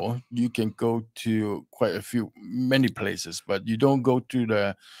Great Wall. You can go to many places, but you don't go to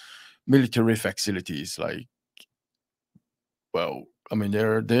the military facilities.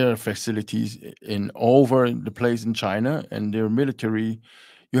 There are facilities in over the place in China, and they're military.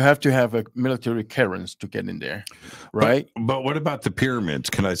 You have to have a military clearance to get in there, right? But what about the pyramids?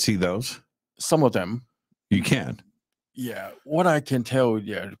 Can I see those? Some of them. You can. Yeah. What I can tell,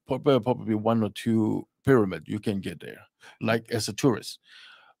 probably 1 or 2 pyramid you can get there, like as a tourist.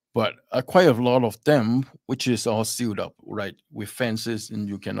 But quite a lot of them, which is all sealed up, right, with fences, and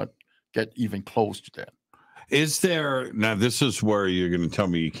you cannot get even close to that. Is there now? This is where you're going to tell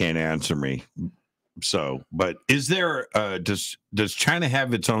me you can't answer me. So, but is there? Does China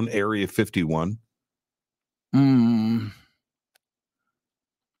have its own Area 51? I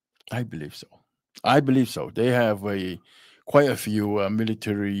believe so. I believe so. They have quite a few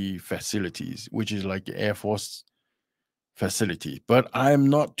military facilities, which is like the Air Force facility. But I'm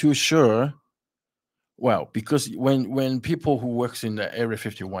not too sure. Well, because when people who works in the Area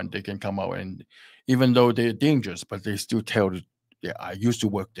 51, they can come out, and even though they're dangerous, but they still tell, yeah, I used to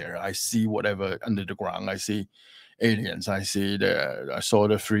work there. I see whatever under the ground. I see aliens. I saw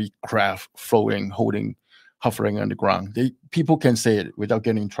the 3 craft floating, hovering on the ground. People can say it without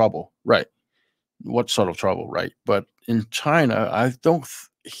getting in trouble, right? What sort of trouble, right? But in China, I don't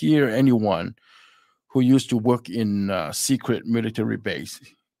hear anyone who used to work in a secret military base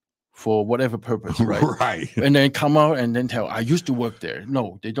for whatever purpose, right? Right. And then come out and then tell, I used to work there.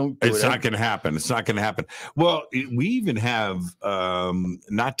 No, they don't. It's not going to happen. It's not going to happen. Well, we even have,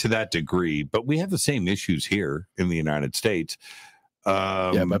 not to that degree, but we have the same issues here in the United States.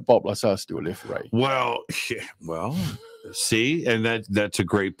 Yeah, but Bob Lazar still live, right? Well, see, and that's a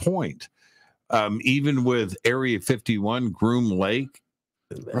great point. Even with Area 51, Groom Lake,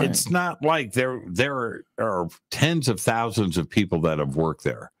 right. It's not like there are tens of thousands of people that have worked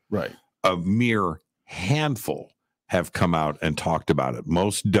there. Right. A mere handful have come out and talked about it.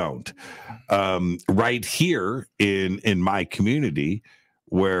 Most don't. Right here in my community,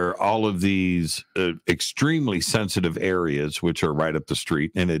 where all of these extremely sensitive areas, which are right up the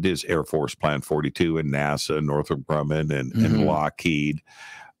street, and it is Air Force Plant 42 and NASA, Northrop Grumman, and Lockheed,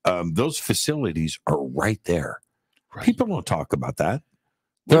 those facilities are right there. Right. People don't talk about that.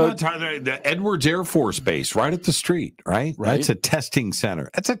 The Edwards Air Force Base right up the street, right? That's a testing center.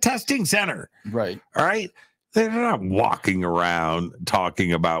 Right. All right. They're not walking around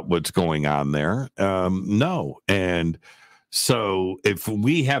talking about what's going on there. No. And so if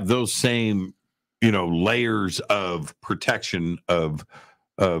we have those same, layers of protection of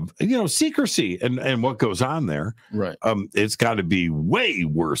secrecy and what goes on there, right? It's got to be way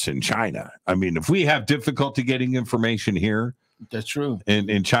worse in China. I mean, if we have difficulty getting information here, that's true.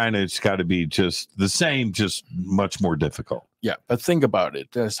 In China, it's got to be just the same, just much more difficult. Yeah, but think about it.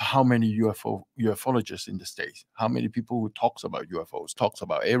 There's how many ufologists in the States? How many people who talks about UFOs, talks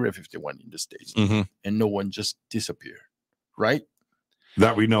about Area 51 in the States, and no one just disappeared, right?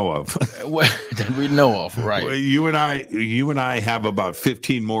 That we know of. That we know of, right? Well, you and I have about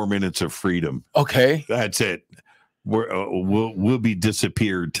 15 more minutes of freedom. Okay, that's it. We'll be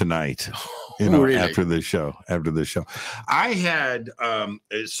disappeared tonight. Really? After this show. I had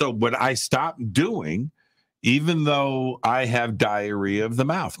so what I stopped doing, even though I have diarrhea of the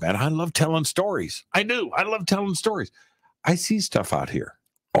mouth, man. I love telling stories. I do. I love telling stories. I see stuff out here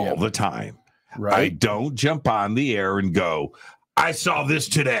all the time. Right. I don't jump on the air and go, I saw this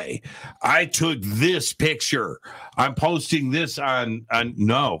today. I took this picture. I'm posting this on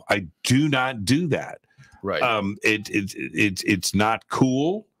no, I do not do that. Right. It's not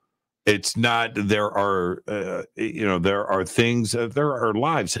cool. It's not. There are there are things. There are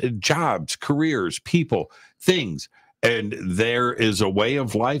lives, jobs, careers, people, things, and there is a way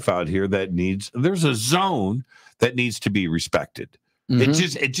of life out here that there's a zone that needs to be respected.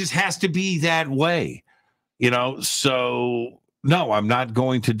 It just has to be that way, so no, I'm not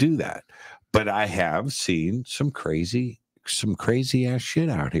going to do that. But I have seen some crazy ass shit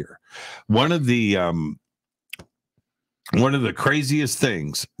out here. One of the craziest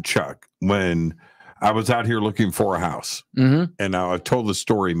things, Chuck, when I was out here looking for a house, and now I've told the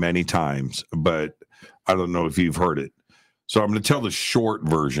story many times, but I don't know if you've heard it. So I'm going to tell the short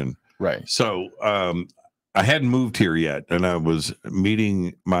version. Right. So I hadn't moved here yet, and I was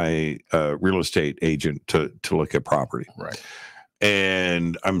meeting my real estate agent to look at property. Right.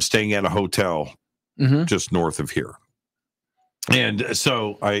 And I'm staying at a hotel just north of here. And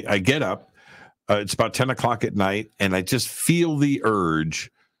so I get up. It's about 10 o'clock at night, and I just feel the urge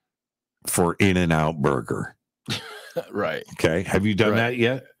for In-N-Out Burger. Right. Okay. Have you done that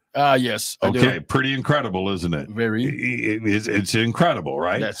yet? Yes. Okay. Pretty incredible, isn't it? Very. It's incredible,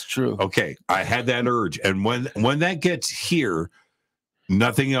 right? That's true. Okay. I had that urge. And when that gets here,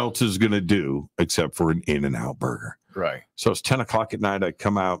 nothing else is going to do except for an In-N-Out Burger. Right. So it's 10 o'clock at night. I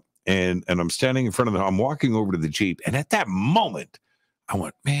come out, and I'm standing in front of I'm walking over to the Jeep. And at that moment, I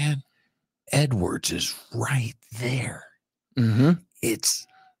went, man, Edwards is right there. It's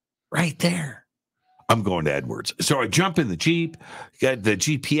right there. I'm going to Edwards. So I jump in the Jeep, get the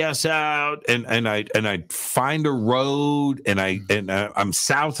GPS out, and I find a road, and I'm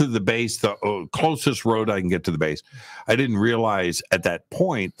south of the base, the closest road I can get to the base. I didn't realize at that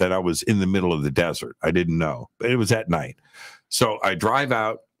point that I was in the middle of the desert. I didn't know, but it was at night. So I drive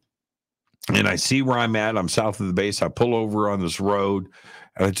out, and I see where I'm at. I'm south of the base. I pull over on this road,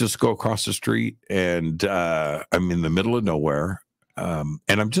 and I just go across the street, and I'm in the middle of nowhere. And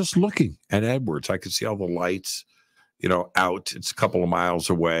I'm just looking at Edwards. I could see all the lights, out. It's a couple of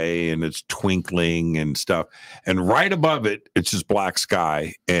miles away, and it's twinkling and stuff. And right above it, it's just black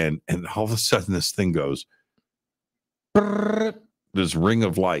sky. And all of a sudden, this thing goes, this ring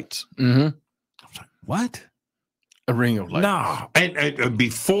of lights. Mm-hmm. I was like, what? A ring of lights. No. And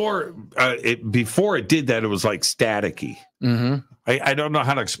before it did that, it was like staticky. Mm-hmm. I don't know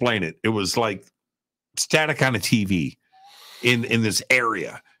how to explain it. It was like static on a TV. In this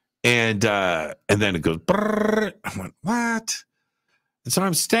area, and then it goes. Brrr. I went, what? And so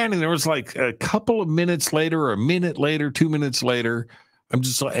I'm standing there. It was like a couple of minutes later, or a minute later, 2 minutes later. I'm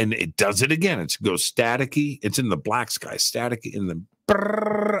just like, and it does it again. It goes staticky. It's in the black sky, static in the.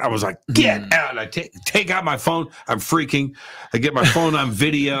 Brrr. I was like, get out! I take out my phone. I'm freaking. I get my phone on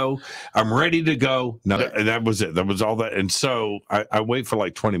video. I'm ready to go. No, that was it. That was all that. And so I wait for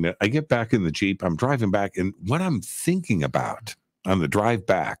like 20 minutes. I get back in the Jeep. I'm driving back, and what I'm thinking about on the drive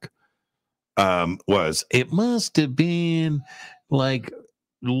back was it must have been like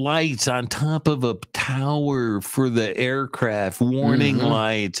lights on top of a tower for the aircraft, warning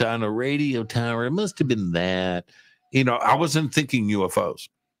lights on a radio tower. It must have been that. I wasn't thinking UFOs.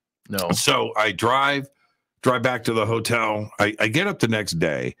 No. So I drive back to the hotel. I get up the next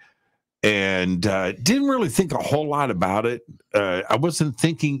day and didn't really think a whole lot about it. I wasn't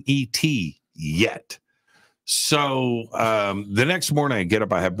thinking ET yet. So the next morning I get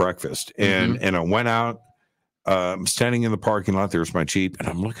up, I have breakfast, and I went out. I'm standing in the parking lot. There's my Jeep, and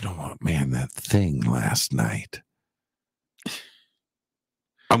I'm looking, man, that thing last night.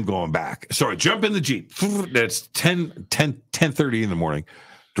 I'm going back. So I jump in the Jeep. That's 10:30 in the morning.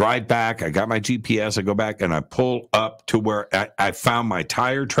 Drive back. I got my GPS. I go back, and I pull up to where I found my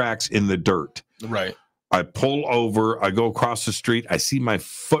tire tracks in the dirt. Right. I pull over. I go across the street. I see my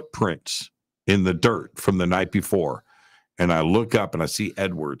footprints in the dirt from the night before. And I look up, and I see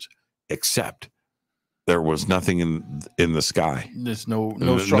Edwards, except there was nothing in the sky. There's no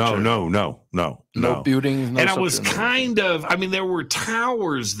structure. No buildings. No, and I was there were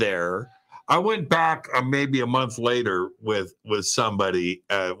towers there. I went back maybe a month later with somebody,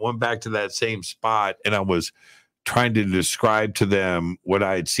 went back to that same spot, and I was trying to describe to them what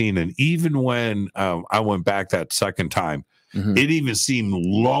I had seen. And even when I went back that second time, it even seemed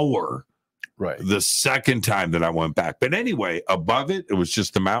lower the second time that I went back. But anyway, above it, it was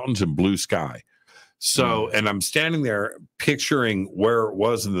just the mountains and blue sky. So, and I'm standing there picturing where it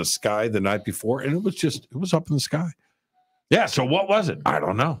was in the sky the night before, and it was up in the sky. Yeah. So what was it? I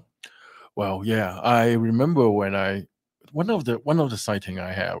don't know. Well, yeah, I remember when one of the sighting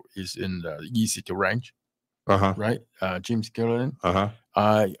I have is in the E-City Ranch, right? James Gilliland.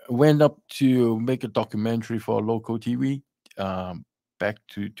 I went up to make a documentary for local TV back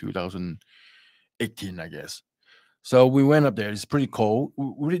to 2018, I guess. So we went up there. It's pretty cold.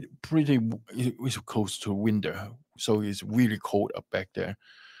 It's close to winter, so it's really cold up back there.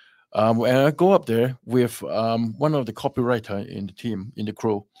 And I go up there with one of the copywriter in the team, in the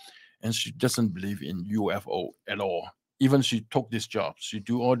crew, and she doesn't believe in UFO at all. Even she took this job, she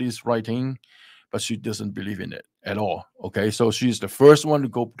do all this writing, but she doesn't believe in it at all. Okay, so she's the first one to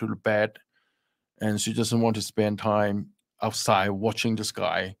go to the bed, and she doesn't want to spend time outside watching the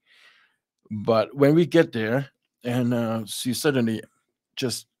sky. But when we get there, and she suddenly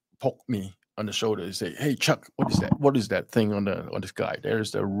just poked me on the shoulder and say, "Hey, Chuck, what is that? What is that thing on the sky?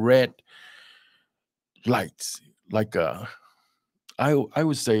 There's the red lights, like I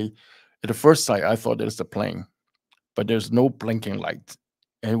would say, at the first sight, I thought there's a plane, but there's no blinking light."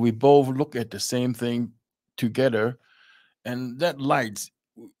 And we both look at the same thing together, and that light,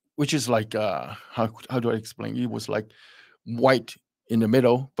 which is like how do I explain? It was like white in the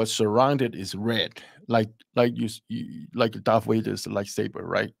middle, but surrounded is red, like you like Darth Vader's lightsaber,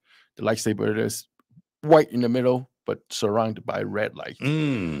 right? The lightsaber is white in the middle, but surrounded by red light.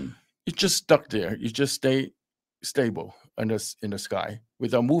 It just stuck there. You just stay stable in the sky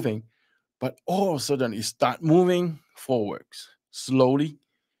without moving, but all of a sudden it start moving forwards slowly,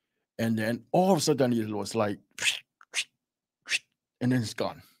 and then all of a sudden it was like, and then it's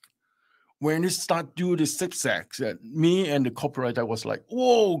gone. When it start do the zigzags, me and the copywriter was like,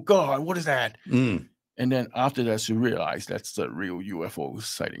 "Whoa, God, what is that?" And then after that, she realized that's the real UFO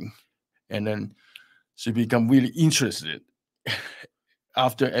sighting. And then she become really interested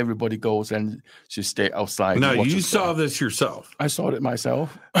after everybody goes, and she stay outside. Now, you saw this yourself. I saw it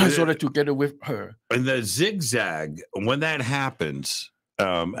myself. I saw it together with her. And the zigzag, when that happens,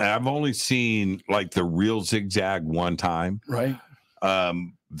 I've only seen like the real zigzag one time. Right.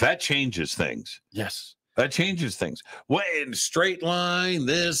 That changes things. Yes. That changes things. What, in straight line,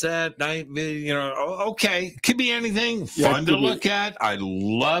 this, that, night, you know, okay. Could be anything. Fun to look at. I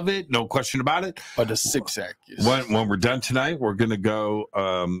love it. No question about it. But the zigzag is... When we're done tonight, we're gonna go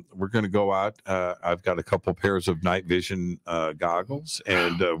out. I've got a couple pairs of night vision goggles,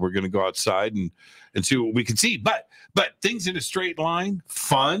 and we're gonna go outside and see what we can see. But things in a straight line,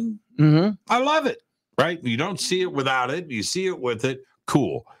 fun. Mm-hmm. I love it. Right? You don't see it without it. You see it with it.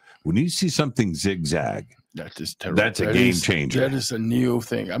 Cool. When you see something zigzag, that is terrible. That's a game changer. That is a new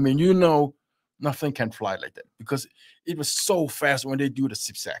thing. I mean, you know, nothing can fly like that because it was so fast when they do the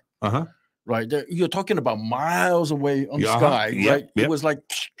zigzag. Uh-huh. Right. You're talking about miles away on the sky, right? It was like,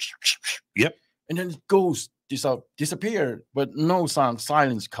 yep. And then it goes, disappeared, but no sound,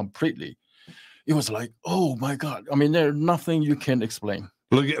 silence completely. It was like, oh my God. I mean, there's nothing you can explain.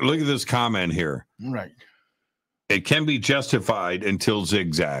 Look at this comment here. Right. It can be justified until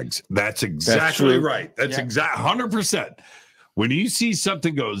zigzags. That's exactly right. That's exact 100%. When you see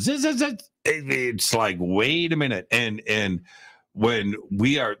something go zzz, it's like, wait a minute. And when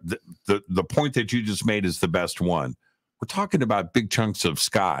we are the point that you just made is the best one. We're talking about big chunks of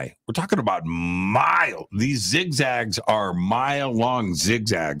sky. We're talking about these zigzags are mile-long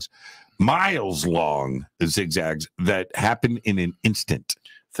zigzags, miles-long zigzags that happen in an instant.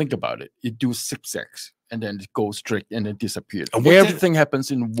 Think about it. You do zigzags, and then it goes straight and it disappears. Everything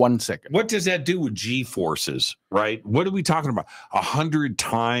happens in 1 second. What does that do with G-forces, right? What are we talking about? 100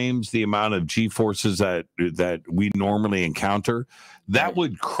 times the amount of G-forces that we normally encounter? That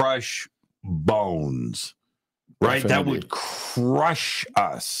would crush bones, right? Definitely. That would crush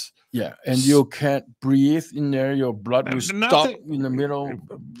us. Yeah, and you can't breathe in there. Your blood will stop in the middle.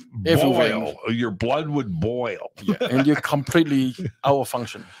 Boil. Your blood would boil. Yeah, and you're completely out of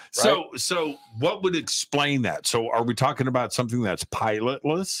function. Right? So what would explain that? So are we talking about something that's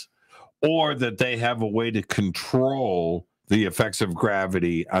pilotless, or that they have a way to control the effects of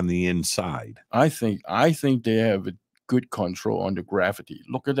gravity on the inside? I think they have a good control on the gravity.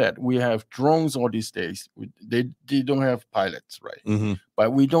 Look at that. We have drones all these days. They don't have pilots, right? Mm-hmm.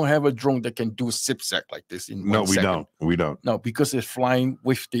 But we don't have a drone that can do zigzag like this in 1 second. We don't. No, because it's flying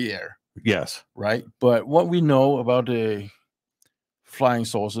with the air. Yes. Right. But what we know about the flying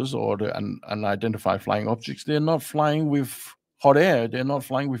saucers or the unidentified flying objects, they're not flying with hot air. They're not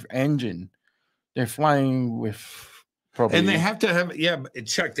flying with engine. They're flying with probably... And they have to have,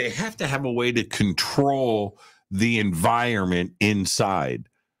 Chuck, they have to have a way to control the environment inside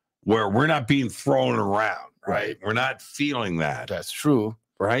where we're not being thrown around, right? We're not feeling that. That's true.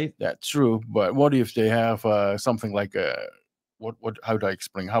 Right? That's true. But what if they have something like how do I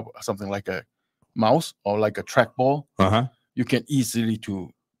explain? Something like a mouse or like a trackball? Uh-huh. You can easily to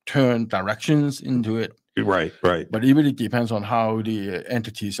turn directions into it. Right. But it really depends on how the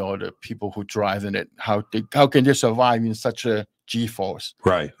entities or the people who drive in it, how can they survive in such a G-force?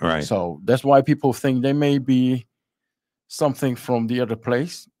 Right. So that's why people think they may be something from the other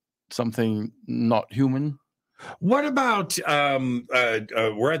place, something not human. What about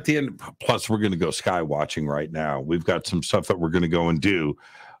we're at the end, plus we're going to go sky watching right now. We've got some stuff that we're going to go and do.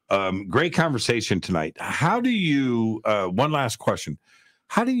 Great conversation tonight. How do you one last question,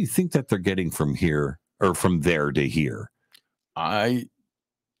 how do you think that they're getting from here or from there to here? I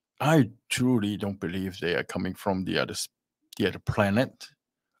truly don't believe they are coming from the other planet,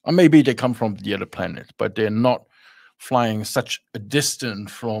 or maybe they come from the other planet, but they're not flying such a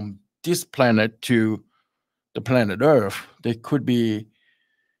distance from this planet to the planet Earth. They could be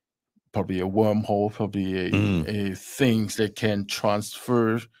probably a wormhole, probably a things that can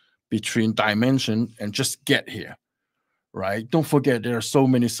transfer between dimensions and just get here, right? Don't forget there are so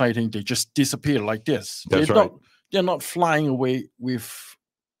many sightings, they just disappear like this. They're not flying away with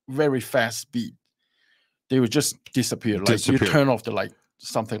very fast speed. They would just disappear. Like you turn off the light,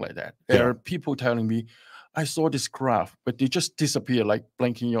 something like that. There are people telling me, I saw this craft, but they just disappear, like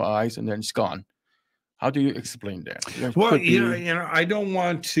blinking your eyes and then it's gone. How do you explain that? Well, you know, I don't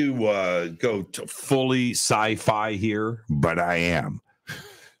want to go to fully sci-fi here, but I am.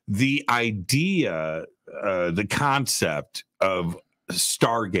 The idea, the concept of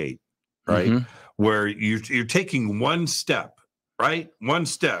Stargate, right? Mm-hmm. Where you're taking one step, right? One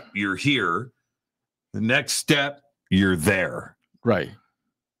step, you're here. The next step, you're there. Right.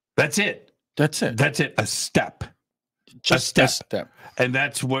 That's it. A step. Just a step. And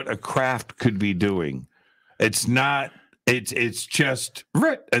that's what a craft could be doing. It's not. It's just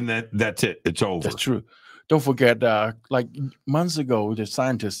and that's it. It's over. That's true. Don't forget, like months ago, the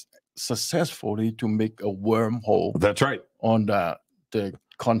scientists successfully to make a wormhole. That's right. On the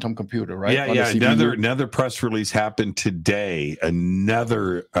quantum computer, right? Yeah. Another press release happened today.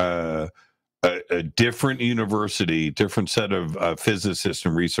 Another a different university, different set of physicists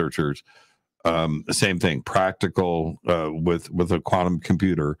and researchers. Same thing, practical with a quantum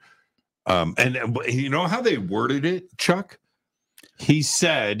computer. And you know how they worded it, Chuck? He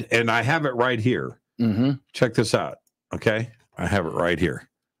said, and I have it right here. Mm-hmm. Check this out. Okay, I have it right here.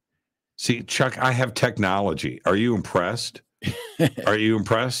 See, Chuck, I have technology. Are you impressed? Are you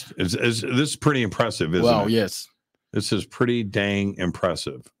impressed? This is pretty impressive, isn't it? Well, yes. This is pretty dang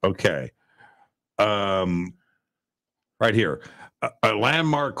impressive. Okay. Right here. A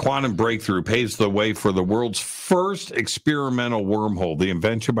landmark quantum breakthrough paves the way for the world's first experimental wormhole. The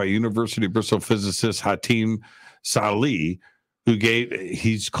invention by University of Bristol physicist Hatim Salih,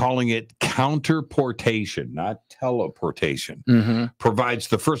 he's calling it counterportation, not teleportation, provides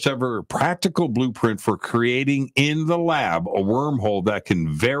the first ever practical blueprint for creating in the lab a wormhole that can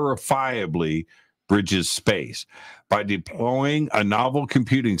verifiably bridges space. By deploying a novel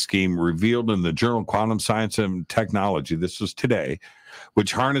computing scheme revealed in the journal Quantum Science and Technology, this was today,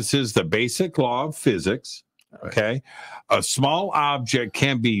 which harnesses the basic law of physics, okay, a small object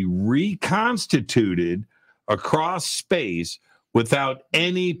can be reconstituted across space without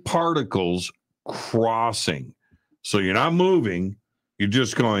any particles crossing. So you're not moving, you're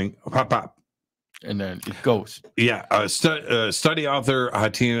just going pop, pop. And then it goes. Yeah. Study author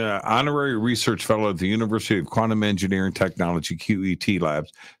Hatim, honorary research fellow at the University of Quantum Engineering Technology, QET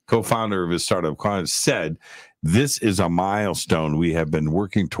Labs, co-founder of his startup, Quantum, said, "This is a milestone we have been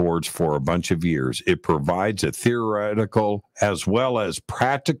working towards for a bunch of years. It provides a theoretical as well as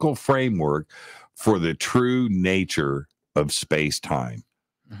practical framework for the true nature of space-time."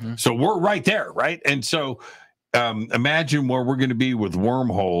 So we're right there, right? And so imagine where we're going to be with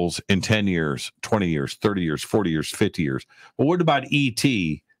wormholes in 10 years, 20 years, 30 years, 40 years, 50 years. Well, what about ET?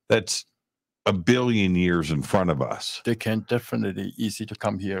 That's a billion years in front of us. They can definitely easy to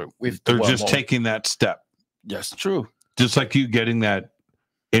come here with They're just taking that step. Yes, true. Just like you getting that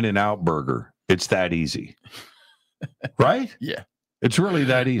In-N-Out burger. It's that easy. Right? Yeah. It's really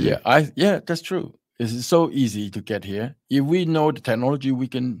that easy. Yeah, that's true. It's so easy to get here. If we know the technology, we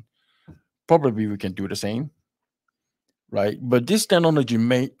can do the same. Right, but this technology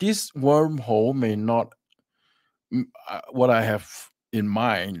this wormhole may not. What I have in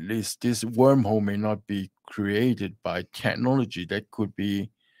mind is this wormhole may not be created by technology that could be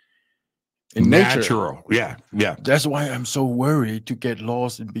in natural. Nature. Yeah. That's why I'm so worried to get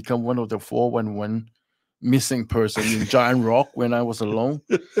lost and become one of the 411 missing person in Giant Rock when I was alone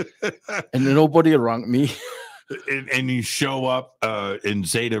and nobody around me. and you show up in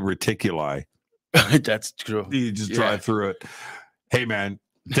Zeta Reticuli. That's true. You just drive through it. Hey, man,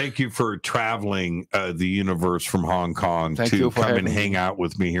 thank you for traveling the universe from Hong Kong to come and hang out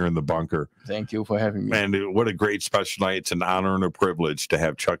with me here in the bunker. Thank you for having me. And what a great special night. It's an honor and a privilege to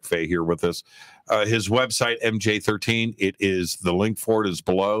have Cheuk Fei here with us. His website, MJ-13, the link for it is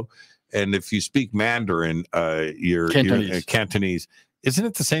below. And if you speak Mandarin, you're Cantonese. Isn't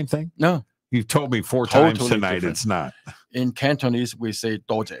it the same thing? No. You've told me four times tonight different. It's not. In Cantonese, we say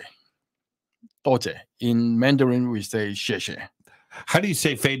doje. Doje. In Mandarin, we say xie xie. How do you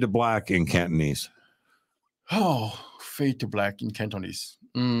say fade to black in Cantonese? Oh, fade to black in Cantonese.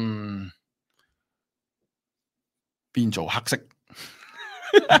 變做黑色.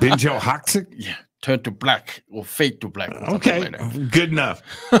 變做黑色? Yeah. Turn to black or fade to black. Okay. Like good enough.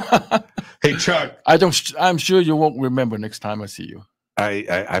 Hey, Chuck. I'm sure you won't remember next time I see you.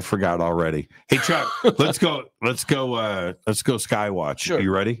 I forgot already. Hey, Chuck, let's go Skywatch. Sure. Are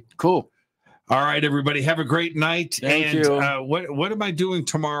you ready? Cool. All right, everybody, have a great night. Thank you. What am I doing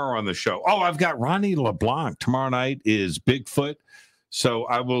tomorrow on the show? Oh, I've got Ronnie LeBlanc. Tomorrow night is Bigfoot. So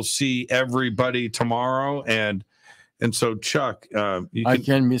I will see everybody tomorrow. And so, Chuck, I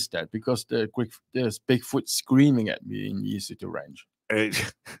can't miss that because there's Bigfoot screaming at me in Easy to Range.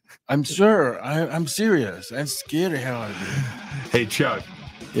 I'm sure. I'm serious. I'm scared the hell out of you. Hey, Chuck.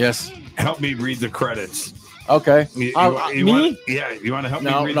 Yes. Help me read the credits. Okay. You me? Want to help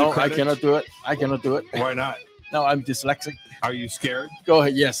me read the credits? I cannot do it. Why not? No, I'm dyslexic. Are you scared? Go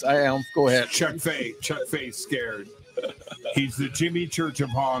ahead. Yes, I am. Go ahead. Cheuk Fei's scared. He's the Jimmy Church of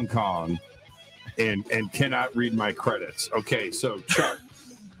Hong Kong and cannot read my credits. Okay, so Chuck,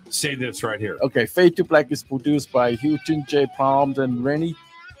 say this right here. Okay, Fade to Black is produced by Houston J. Palms and Rennie.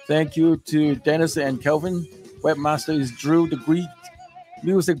 Thank you to Dennis and Kelvin. Webmaster is Drew the Greek.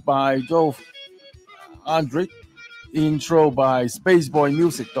 Music by Joe Andrick. Intro by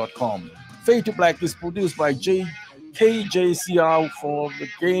spaceboymusic.com. Fade to Black is produced by KJCR for the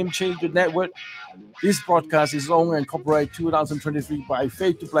Game Changer Network. This broadcast is owned and copyright 2023 by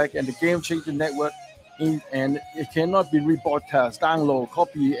Fade to Black and the Game Changer Network, and it cannot be rebroadcast, download,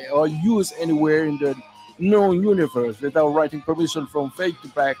 copy, or used anywhere in the known universe without writing permission from Fade to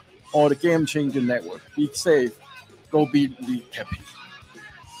Black or the Game Changer Network. Be safe. Go be happy.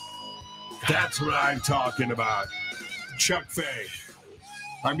 That's what I'm talking about. Cheuk Fei.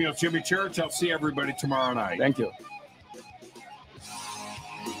 I'm your Jimmy Church. I'll see everybody tomorrow night. Thank you.